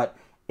team. But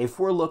if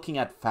we're looking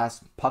at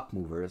fast puck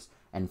movers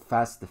and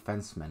fast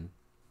defenseman,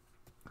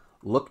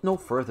 look no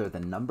further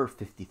than number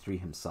 53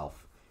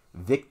 himself,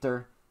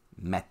 Victor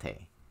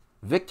Mete.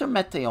 Victor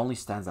Mete only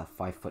stands at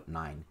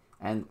 5'9",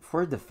 and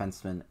for a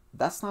defenseman,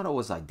 that's not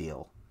always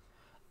ideal.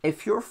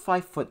 If you're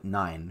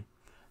 5'9",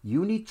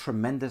 you need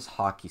tremendous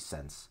hockey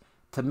sense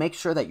to make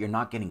sure that you're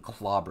not getting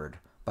clobbered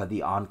by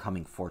the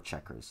oncoming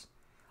forecheckers.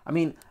 I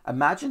mean,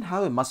 imagine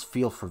how it must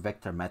feel for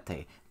Victor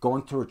Mete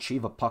going to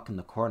retrieve a puck in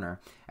the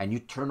corner and you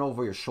turn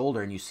over your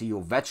shoulder and you see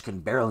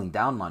Ovechkin barreling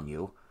down on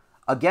you.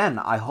 Again,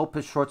 I hope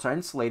his shorts are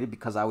insulated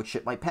because I would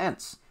shit my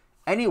pants.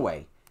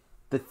 Anyway,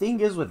 the thing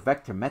is with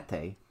Victor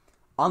Mete,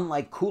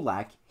 unlike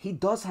Kulak, he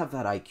does have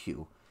that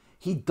IQ.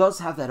 He does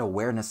have that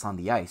awareness on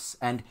the ice,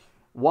 and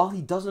while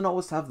he doesn't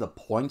always have the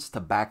points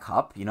to back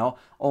up,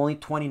 only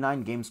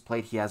 29 games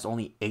played, he has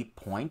only 8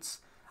 points.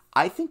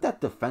 I think that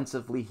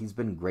defensively, he's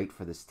been great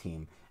for this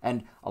team.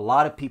 And a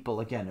lot of people,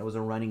 again, it was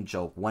a running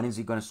joke. When is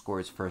he going to score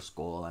his first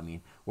goal? I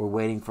mean, we're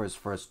waiting for his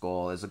first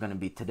goal. Is it going to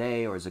be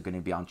today or is it going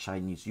to be on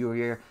Chinese New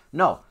Year?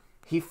 No,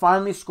 he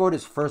finally scored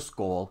his first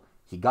goal.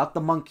 He got the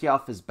monkey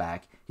off his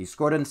back. He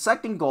scored a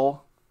second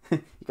goal.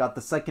 He got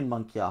the second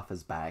monkey off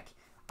his back.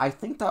 I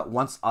think that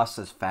once us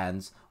as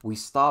fans, we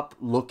stop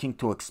looking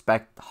to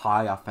expect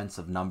high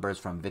offensive numbers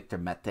from Victor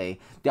Mete,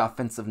 the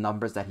offensive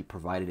numbers that he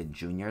provided in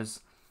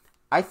juniors,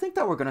 I think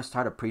that we're going to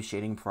start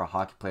appreciating him for a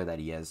hockey player that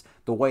he is,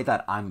 the way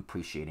that I'm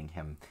appreciating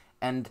him.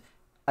 And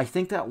I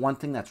think that one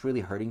thing that's really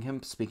hurting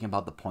him, speaking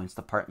about the points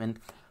department,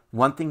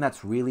 one thing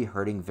that's really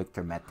hurting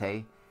Victor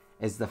Mete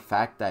is the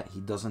fact that he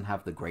doesn't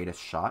have the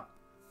greatest shot.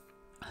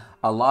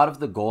 A lot of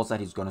the goals that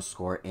he's going to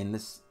score in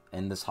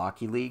this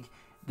hockey league,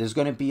 there's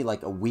going to be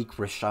like a weak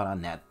wrist shot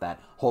on net that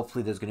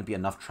hopefully there's going to be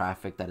enough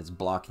traffic that is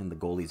blocking the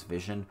goalie's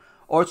vision.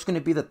 Or it's going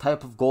to be the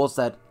type of goals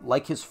that,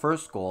 like his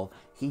first goal,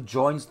 he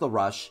joins the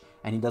rush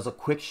and he does a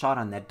quick shot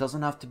on net.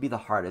 Doesn't have to be the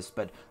hardest,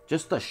 but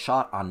just a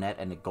shot on net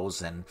and it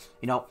goes in.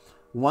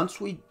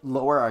 Once we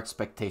lower our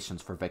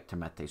expectations for Victor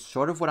Mete,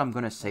 sort of what I'm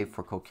going to say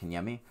for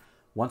Kotkaniemi,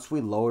 once we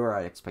lower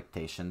our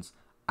expectations,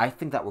 I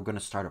think that we're going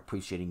to start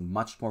appreciating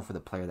much more for the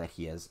player that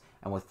he is.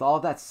 And with all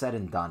that said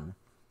and done,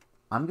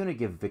 I'm going to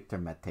give Victor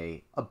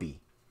Mete a B.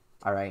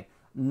 All right?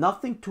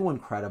 Nothing too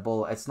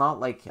incredible. It's not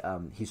like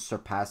he's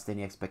surpassed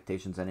any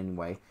expectations in any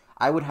way.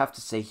 I would have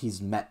to say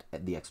he's met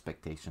the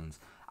expectations.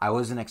 I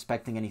wasn't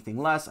expecting anything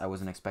less. I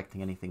wasn't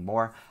expecting anything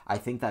more. I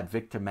think that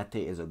Victor Mete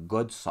is a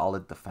good,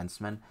 solid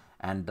defenseman.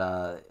 And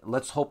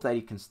let's hope that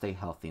he can stay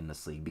healthy in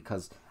this league.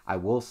 Because I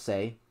will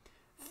say,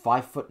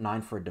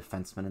 5'9" for a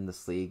defenseman in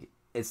this league,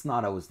 it's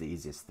not always the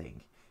easiest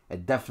thing.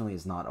 It definitely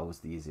is not always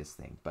the easiest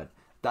thing. But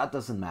that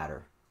doesn't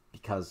matter.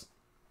 Because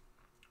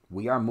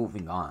we are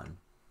moving on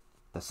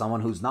to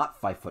someone who's not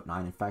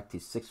 5'9". In fact,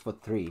 he's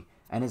 6'3",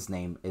 and his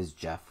name is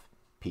Jeff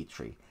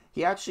Petrie.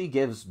 He actually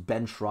gives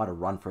Ben Sherrod a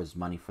run for his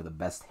money for the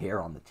best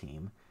hair on the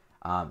team.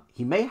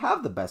 He may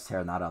have the best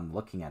hair now that I'm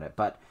looking at it,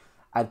 but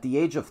at the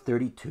age of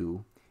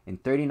 32, in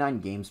 39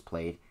 games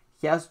played,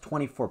 he has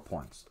 24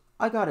 points.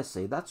 I gotta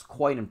say, that's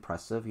quite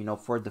impressive,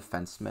 for a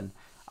defenseman.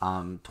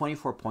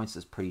 24 points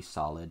is pretty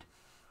solid.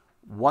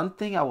 One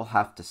thing I will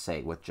have to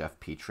say with Jeff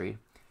Petrie,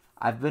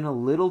 I've been a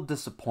little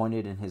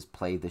disappointed in his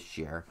play this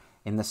year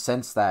in the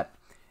sense that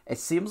it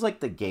seems like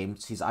the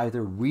games he's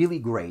either really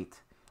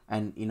great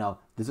and,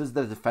 this is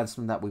the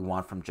defenseman that we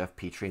want from Jeff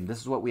Petrie and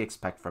this is what we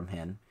expect from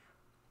him,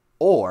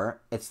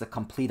 or it's the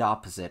complete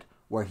opposite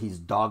where he's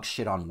dog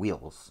shit on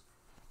wheels.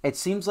 It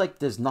seems like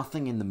there's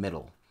nothing in the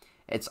middle.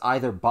 It's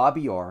either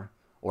Bobby Orr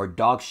or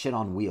dog shit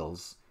on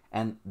wheels,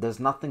 and there's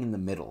nothing in the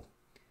middle.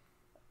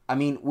 I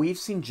mean, we've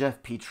seen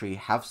Jeff Petrie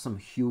have some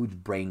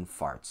huge brain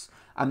farts.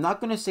 I'm not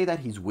going to say that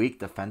he's weak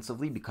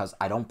defensively because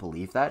I don't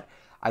believe that.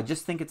 I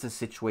just think it's a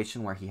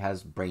situation where he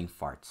has brain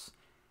farts.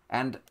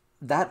 And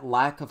that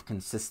lack of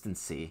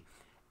consistency,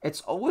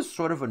 it's always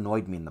sort of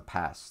annoyed me in the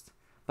past.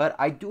 But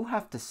I do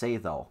have to say,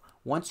 though,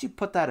 once you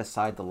put that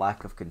aside, the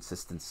lack of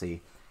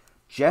consistency,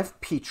 Jeff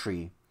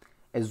Petrie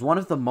is one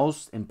of the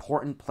most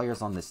important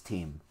players on this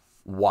team.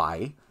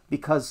 Why?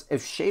 Because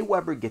if Shea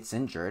Weber gets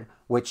injured,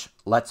 which,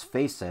 let's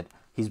face it,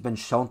 he's been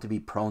shown to be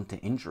prone to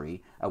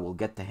injury. I will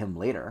get to him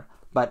later.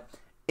 But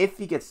if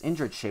he gets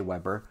injured, Shea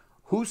Weber,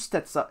 who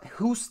steps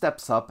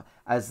up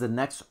as the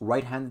next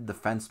right-handed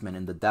defenseman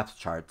in the depth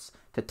charts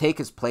to take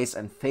his place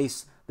and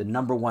face the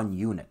number one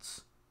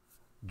units?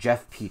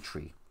 Jeff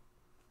Petrie.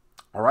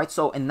 All right,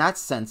 so in that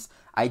sense,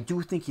 I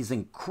do think he's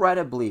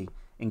incredibly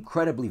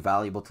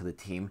valuable to the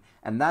team,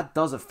 and that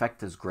does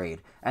affect his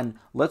grade. And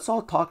let's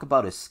all talk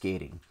about his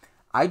skating.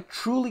 I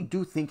truly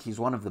do think he's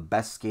one of the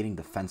best skating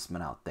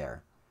defensemen out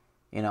there.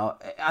 And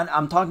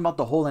I'm talking about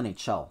the whole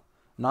NHL,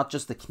 not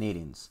just the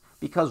Canadiens.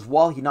 Because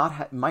while he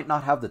might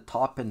not have the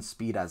top end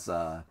speed as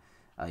a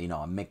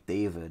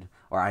McDavid,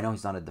 or I know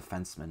he's not a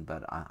defenseman,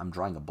 but I'm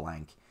drawing a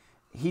blank,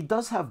 he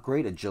does have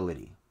great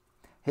agility.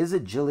 His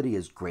agility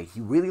is great.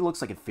 He really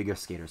looks like a figure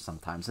skater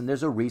sometimes, and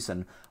there's a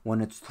reason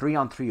when it's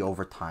 3-on-3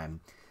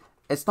 overtime.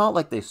 It's not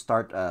like they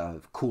start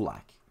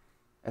Kulak.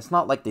 It's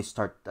not like they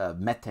start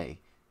Mete.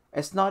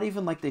 It's not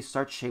even like they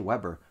start Shea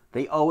Weber.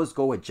 they always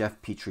go with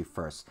Jeff Petrie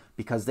first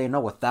because they know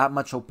with that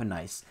much open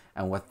ice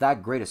and with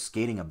that great of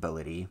skating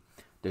ability,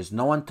 there's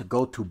no one to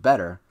go to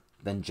better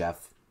than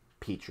Jeff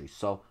Petrie.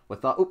 So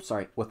with all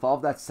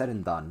of that said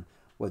and done,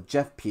 with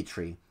Jeff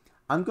Petrie,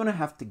 I'm gonna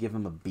have to give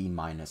him a B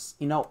minus.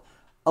 You know,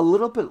 a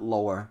little bit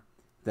lower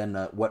than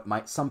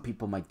what some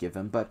people might give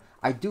him, but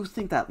I do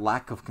think that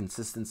lack of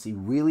consistency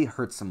really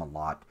hurts him a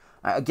lot.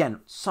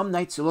 Again, some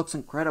nights he looks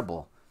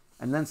incredible,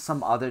 and then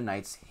some other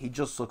nights he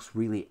just looks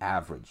really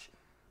average.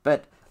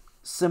 But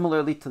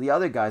similarly to the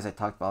other guys I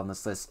talked about on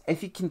this list,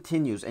 if he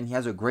continues and he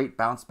has a great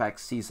bounce back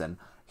season,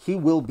 he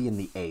will be in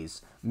the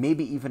A's,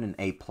 maybe even an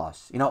A+.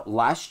 You know,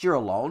 last year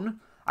alone,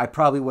 I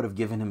probably would have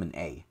given him an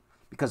A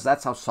because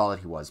that's how solid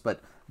he was.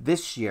 But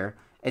this year,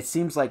 it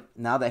seems like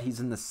now that he's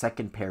in the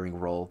second pairing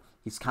role,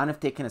 he's kind of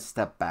taken a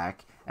step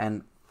back,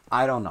 and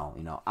I don't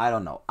know, I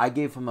don't know. I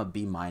gave him a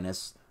B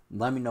minus.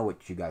 Let me know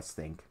what you guys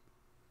think.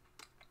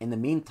 In the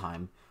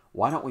meantime,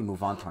 why don't we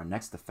move on to our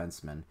next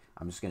defenseman?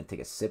 I'm just going to take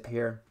a sip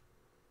here.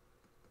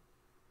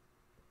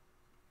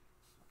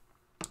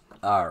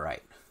 All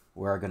right,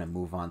 we're going to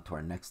move on to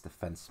our next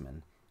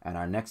defenseman, and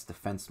our next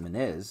defenseman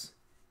is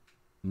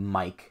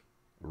Mike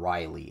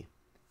Riley.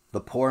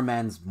 The poor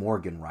man's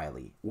Morgan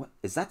Riley. What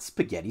is that,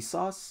 spaghetti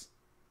sauce?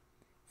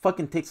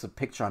 Fucking takes a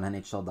picture on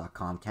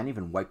NHL.com. Can't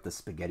even wipe the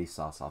spaghetti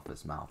sauce off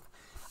his mouth.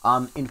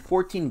 In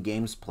 14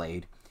 games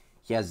played,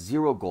 he has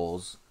 0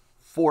 goals,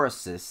 4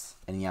 assists,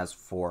 and he has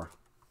 4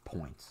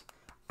 points.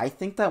 I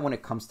think that when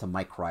it comes to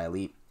Mike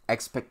Riley,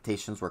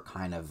 expectations were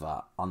kind of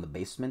on the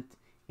basement.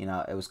 You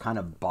know, it was kind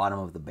of bottom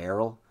of the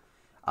barrel.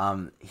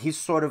 He's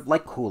sort of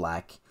like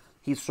Kulak.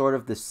 He's sort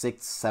of the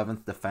 6th,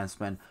 7th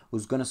defenseman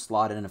who's going to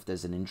slot in if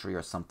there's an injury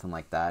or something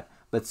like that.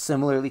 But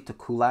similarly to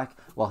Kulak,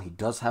 while he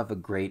does have a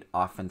great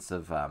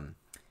offensive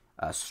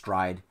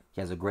stride, he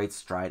has a great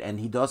stride,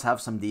 and he does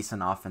have some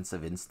decent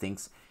offensive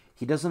instincts,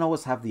 he doesn't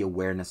always have the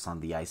awareness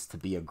on the ice to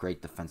be a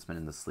great defenseman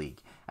in this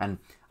league. And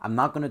I'm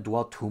not going to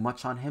dwell too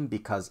much on him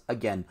because,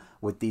 again,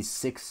 with these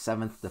 6th,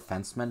 7th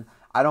defensemen,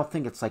 I don't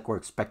think it's like we're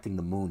expecting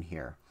the moon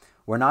here.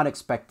 We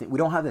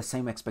don't have the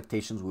same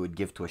expectations we would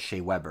give to a Shea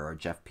Weber or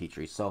Jeff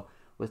Petrie. So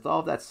with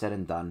all that said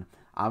and done,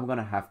 I'm going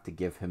to have to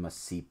give him a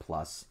C+.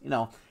 You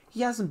know,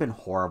 he hasn't been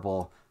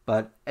horrible,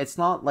 but it's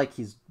not like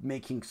he's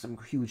making some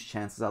huge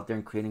chances out there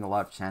and creating a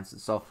lot of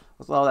chances. So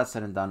with all that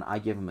said and done, I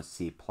give him a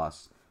C+.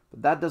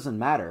 But that doesn't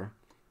matter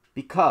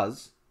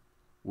because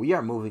we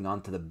are moving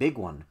on to the big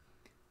one.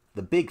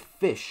 The big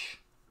fish.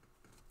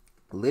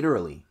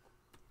 Literally.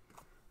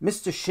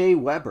 Mr. Shea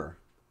Weber.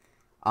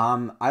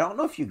 I don't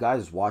know if you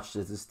guys watched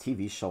this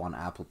TV show on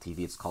Apple TV.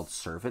 It's called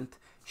Servant.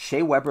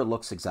 Shea Weber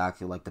looks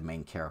exactly like the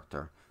main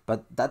character.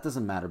 But that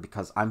doesn't matter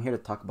because I'm here to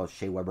talk about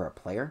Shea Weber, a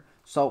player.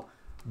 So,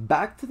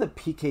 back to the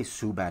PK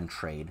Subban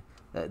trade.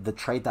 The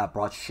trade that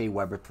brought Shea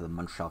Weber to the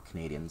Montreal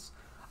Canadiens.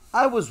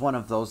 I was one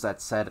of those that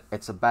said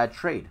it's a bad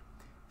trade.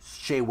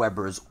 Shea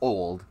Weber is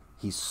old.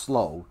 He's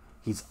slow.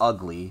 He's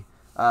ugly.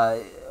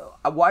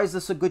 Why is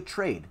this a good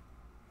trade?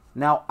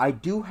 Now, I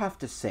do have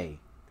to say,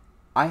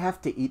 I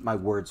have to eat my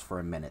words for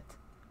a minute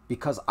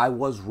because I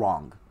was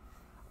wrong.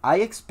 I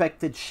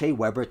expected Shea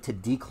Weber to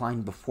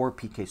decline before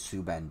PK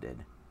Subban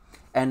did.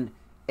 And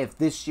if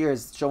this year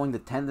is showing the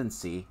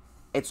tendency,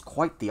 it's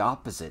quite the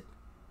opposite.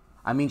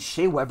 I mean,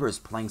 Shea Weber is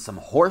playing some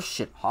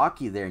horseshit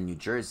hockey there in New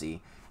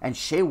Jersey, and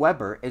Shea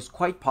Weber is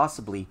quite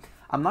possibly,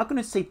 I'm not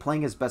going to say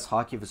playing his best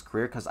hockey of his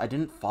career because I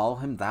didn't follow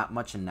him that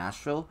much in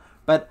Nashville,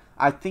 but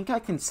I think I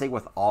can say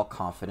with all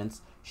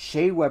confidence,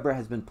 Shea Weber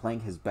has been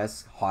playing his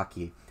best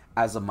hockey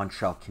as a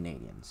Montreal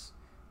Canadiens.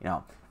 You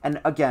know, and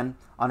again,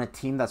 on a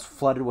team that's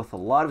flooded with a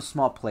lot of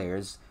small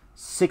players,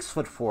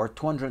 6'4",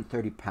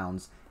 230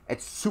 pounds,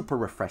 it's super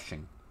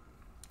refreshing.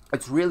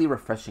 It's really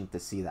refreshing to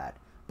see that.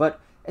 But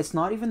it's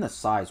not even the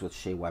size with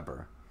Shea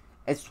Weber.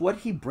 It's what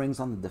he brings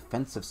on the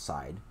defensive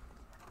side,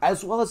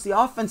 as well as the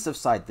offensive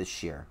side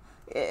this year.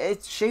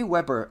 It's Shea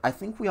Weber. I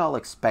think we all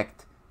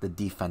expect the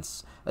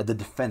defenseman,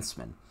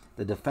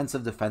 the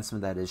defensive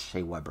defenseman that is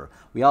Shea Weber.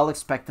 We all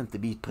expect him to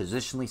be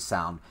positionally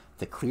sound,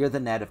 to clear the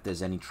net if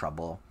there's any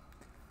trouble.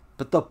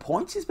 But the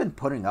points he's been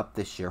putting up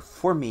this year,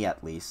 for me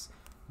at least,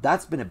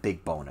 that's been a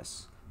big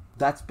bonus.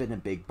 That's been a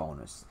big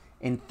bonus.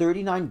 In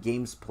 39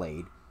 games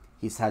played,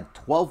 he's had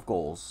 12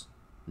 goals,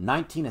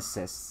 19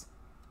 assists,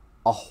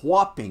 a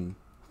whopping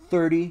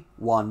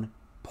 31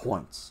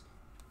 points.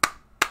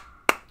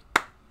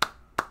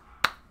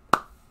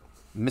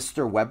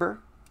 Mr. Weber,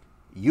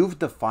 you've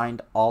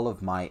defined all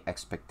of my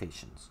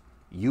expectations.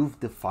 You've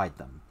defied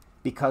them.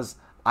 Because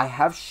I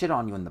have shit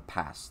on you in the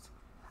past.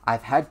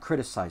 I've had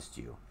criticized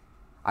you.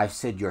 I've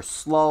said you're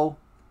slow,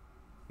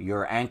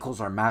 your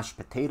ankles are mashed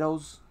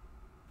potatoes.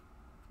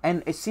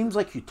 And it seems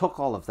like you took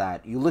all of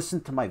that. You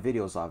listened to my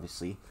videos,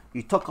 obviously.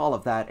 You took all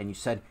of that and you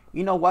said,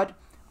 you know what?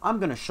 I'm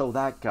going to show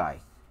that guy,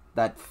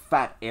 that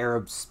fat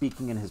Arab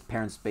speaking in his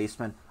parents'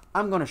 basement,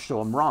 I'm going to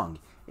show him wrong.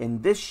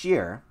 In this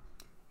year,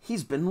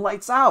 he's been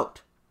lights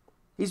out.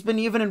 He's been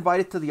even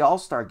invited to the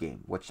All-Star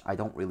game, which I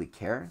don't really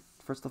care,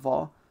 first of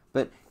all.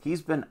 But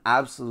he's been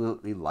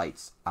absolutely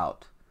lights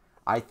out.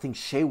 I think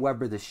Shea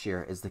Weber this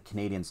year is the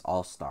Canadiens'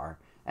 all-star.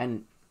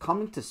 And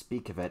coming to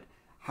speak of it,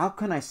 how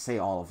can I say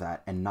all of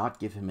that and not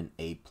give him an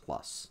A+?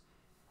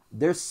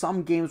 There's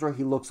some games where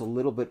he looks a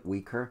little bit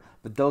weaker,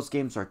 but those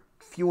games are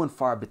few and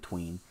far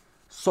between.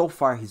 So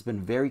far, he's been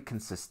very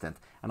consistent,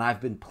 and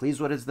I've been pleased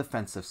with his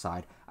defensive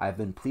side. I've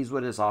been pleased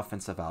with his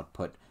offensive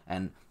output,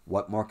 and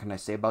what more can I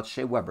say about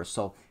Shea Weber?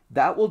 So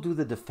that will do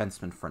the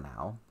defenseman for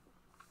now.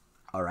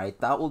 All right,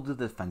 that will do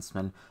the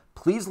defenseman.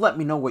 Please let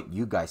me know what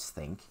you guys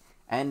think,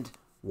 and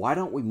why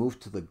don't we move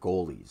to the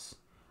goalies?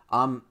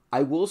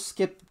 I will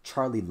skip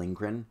Charlie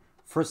Lindgren,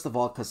 first of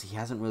all, because he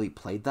hasn't really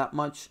played that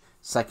much.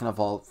 Second of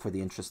all, for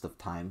the interest of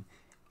time.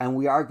 And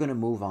we are going to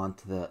move on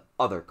to the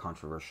other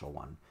controversial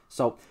one.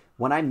 So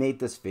when I made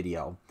this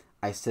video,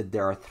 I said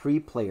there are 3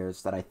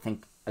 players that I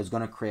think is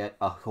going to create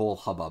a whole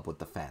hubbub with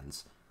the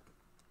fans.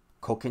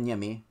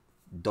 Kotkaniemi,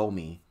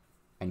 Domi,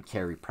 and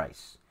Carey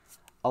Price.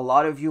 A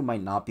lot of you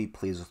might not be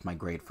pleased with my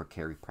grade for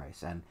Carey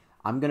Price. And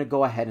I'm going to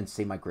go ahead and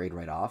say my grade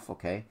right off,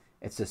 okay?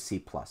 It's a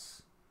C+.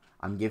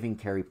 I'm giving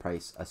Carey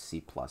Price a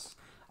C+.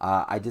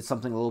 I did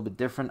something a little bit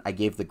different. I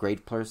gave the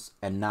grade plus,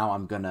 and now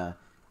I'm gonna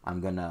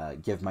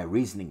give my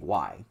reasoning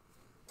why.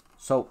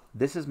 So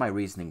this is my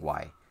reasoning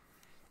why.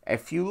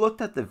 If you looked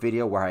at the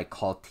video where I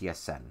called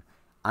TSN,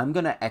 I'm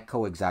gonna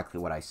echo exactly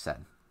what I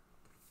said.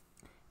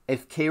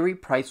 If Carey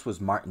Price was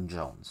Martin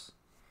Jones,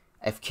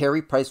 if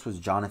Carey Price was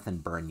Jonathan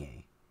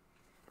Bernier,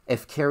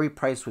 if Carey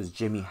Price was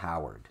Jimmy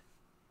Howard,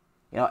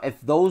 if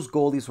those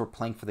goalies were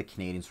playing for the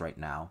Canadiens right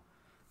now,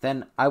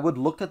 then I would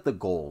look at the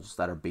goals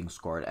that are being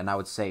scored and I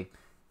would say,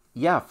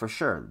 yeah, for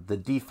sure, the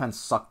defense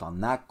sucked on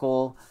that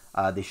goal.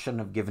 They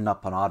shouldn't have given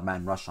up an odd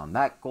man rush on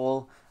that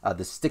goal.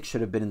 The stick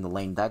should have been in the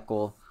lane, that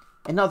goal.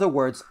 In other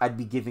words, I'd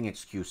be giving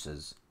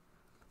excuses.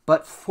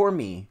 But for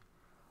me,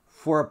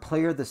 for a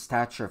player the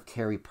stature of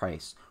Carey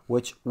Price,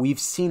 which we've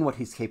seen what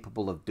he's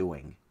capable of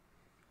doing,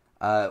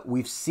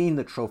 we've seen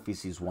the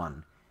trophies he's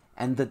won,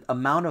 and the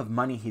amount of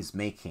money he's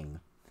making,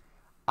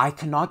 I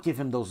cannot give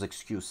him those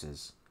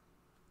excuses.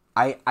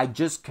 I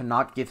just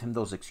cannot give him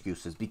those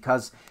excuses,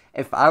 because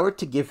if I were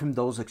to give him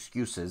those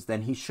excuses,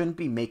 then he shouldn't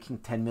be making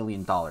 $10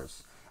 million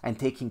and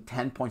taking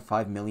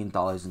 $10.5 million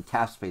in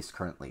cap space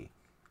currently.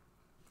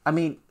 I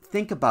mean,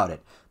 think about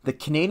it. The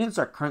Canadiens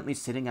are currently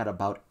sitting at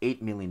about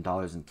 $8 million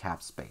in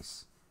cap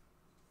space.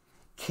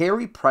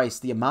 Carey Price,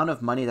 the amount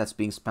of money that's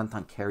being spent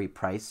on Carey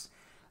Price,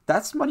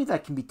 that's money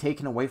that can be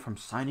taken away from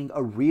signing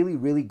a really,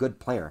 really good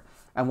player.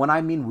 And when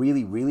I mean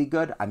really, really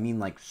good, I mean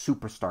like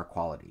superstar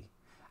quality.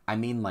 I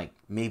mean like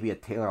maybe a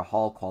Taylor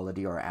Hall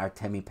quality or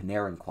Artemi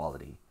Panarin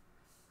quality.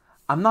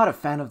 I'm not a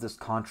fan of this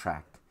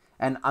contract,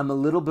 and I'm a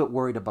little bit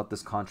worried about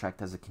this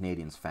contract as a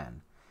Canadiens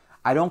fan.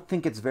 I don't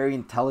think it's very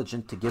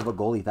intelligent to give a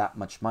goalie that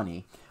much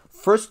money.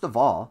 First of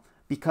all,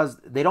 because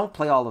they don't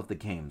play all of the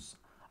games.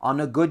 On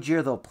a good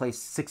year, they'll play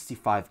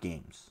 65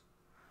 games.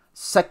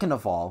 Second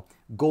of all,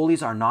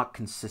 goalies are not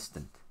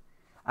consistent.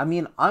 I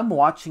mean, I'm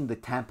watching the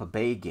Tampa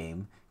Bay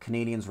game,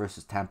 Canadiens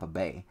versus Tampa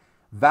Bay.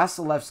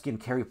 Vasilevsky and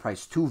Carey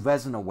Price, 2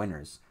 Vezina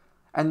winners.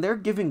 And they're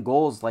giving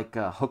goals like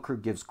a hooker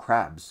gives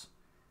crabs.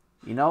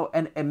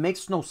 And it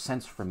makes no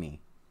sense for me.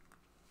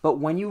 But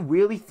when you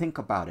really think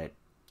about it,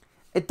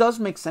 it does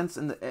make sense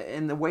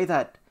in the way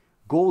that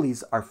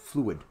goalies are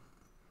fluid.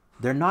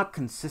 They're not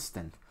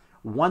consistent.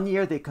 One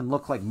year they can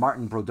look like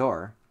Martin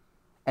Brodeur,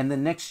 and the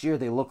next year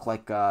they look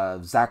like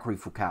Zachary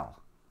Foucault.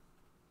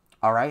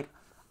 All right?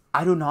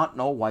 I do not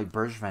know why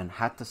Bergevin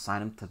had to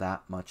sign him to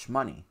that much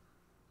money.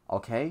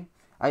 Okay?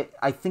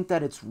 I think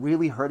that it's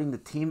really hurting the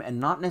team, and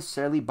not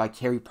necessarily by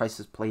Carey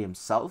Price's play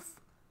himself,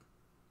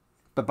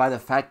 but by the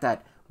fact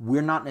that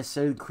we're not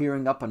necessarily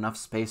clearing up enough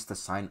space to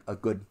sign a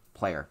good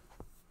player,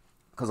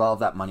 because all of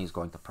that money is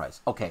going to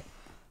Price. Okay,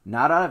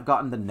 now that I've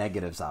gotten the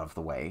negatives out of the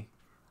way,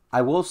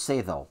 I will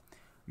say, though,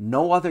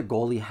 no other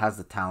goalie has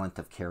the talent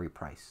of Carey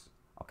Price,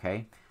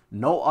 okay?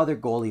 No other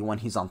goalie, when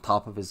he's on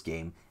top of his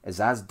game, is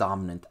as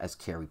dominant as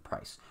Carey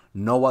Price.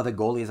 No other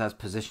goalie is as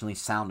positionally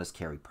sound as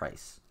Carey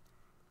Price,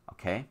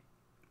 okay?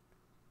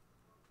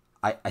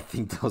 I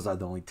think those are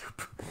the only 2.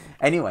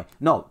 Anyway,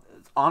 no,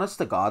 honest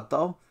to God,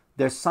 though,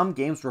 there's some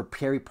games where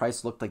Carey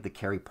Price looked like the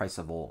Carey Price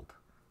of old,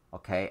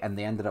 okay? And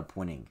they ended up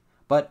winning.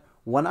 But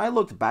when I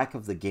looked back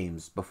of the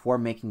games before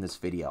making this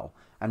video,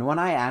 and when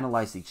I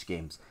analyzed each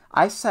games,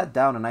 I sat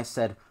down and I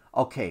said,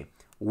 okay,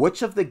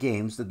 which of the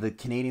games did the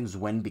Canadiens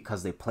win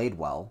because they played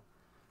well?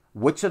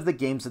 Which of the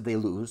games did they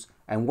lose?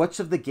 And which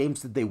of the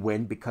games did they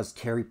win because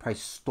Carey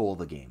Price stole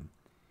the game?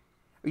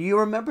 You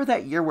remember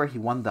that year where he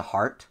won the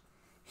Hart?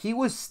 He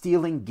was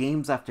stealing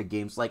games after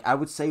games. Like, I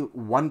would say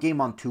 1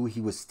 game on 2, he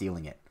was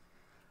stealing it.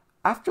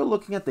 After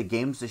looking at the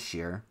games this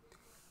year,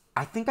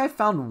 I think I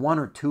found 1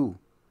 or 2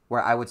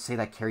 where I would say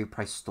that Carey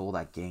Price stole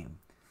that game.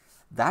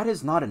 That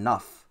is not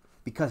enough,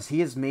 because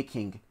he is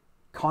making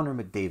Connor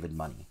McDavid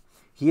money.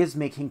 He is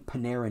making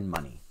Panarin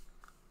money.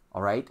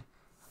 All right?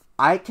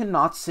 I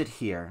cannot sit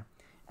here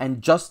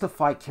and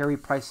justify Carey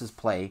Price's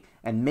play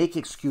and make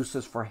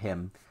excuses for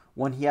him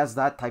when he has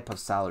that type of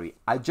salary.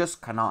 I just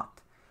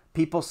cannot.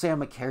 People say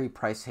I'm a Carey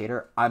Price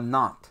hater. I'm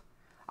not.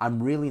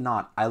 I'm really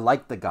not. I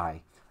like the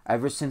guy.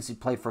 Ever since he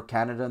played for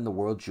Canada in the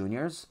World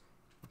Juniors,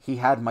 he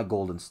had my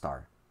golden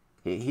star.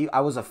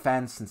 I was a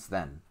fan since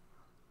then.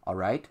 All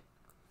right?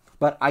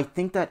 But I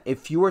think that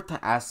if you were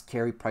to ask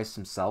Carey Price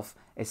himself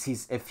if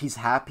he's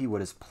happy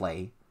with his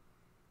play,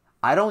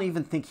 I don't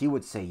even think he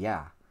would say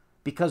yeah.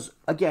 Because,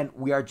 again,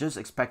 we are just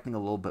expecting a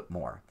little bit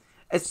more.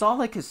 It's not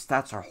like his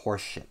stats are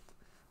horseshit.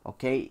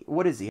 Okay?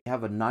 What is he?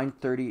 Have a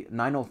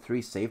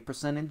 903 save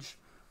percentage?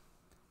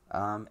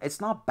 It's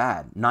not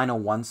bad.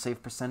 901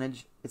 save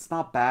percentage. It's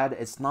not bad.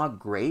 It's not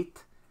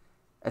great.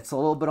 It's a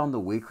little bit on the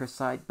weaker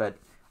side, but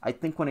I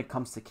think when it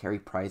comes to Carey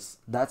Price,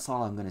 that's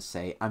all I'm going to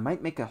say. I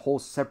might make a whole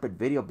separate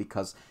video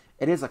because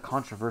it is a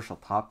controversial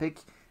topic.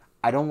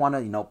 I don't want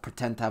to,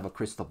 pretend to have a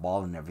crystal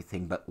ball and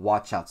everything, but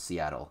watch out,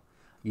 Seattle.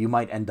 You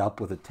might end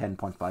up with a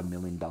 $10.5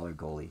 million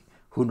goalie.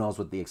 Who knows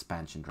with the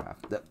expansion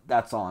draft.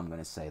 That's all I'm going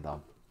to say,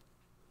 though.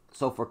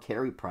 So for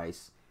Carey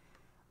Price,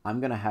 I'm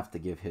going to have to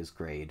give his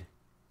grade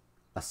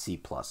a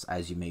C+,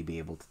 as you may be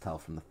able to tell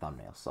from the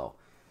thumbnail. So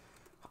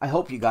I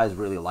hope you guys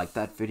really liked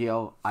that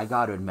video. I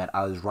got to admit,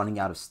 I was running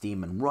out of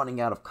steam and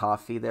running out of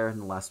coffee there in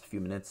the last few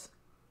minutes.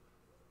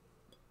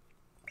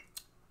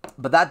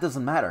 But that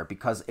doesn't matter,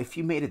 because if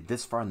you made it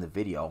this far in the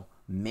video,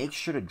 make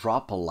sure to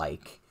drop a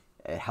like.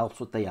 It helps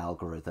with the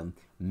algorithm.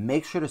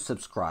 Make sure to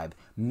subscribe.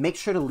 Make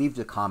sure to leave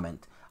the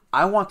comment.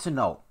 I want to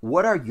know,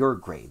 what are your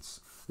grades?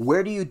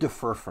 Where do you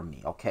differ from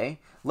me, okay?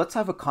 Let's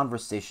have a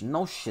conversation.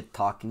 No shit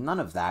talking, none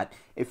of that.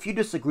 If you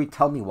disagree,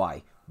 tell me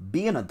why.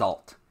 Be an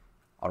adult,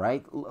 all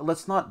right?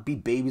 Let's not be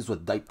babies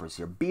with diapers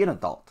here. Be an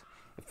adult.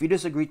 If you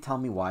disagree, tell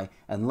me why,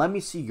 and let me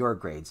see your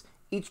grades.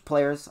 Each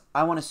player's,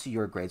 I want to see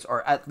your grades,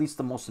 or at least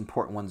the most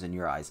important ones in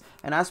your eyes.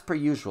 And as per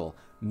usual,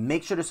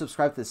 make sure to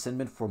subscribe to the Sin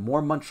Bin for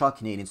more Montreal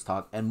Canadiens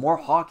talk and more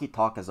hockey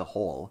talk as a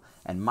whole.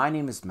 And my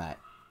name is Matt.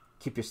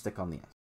 Keep your stick on the ice.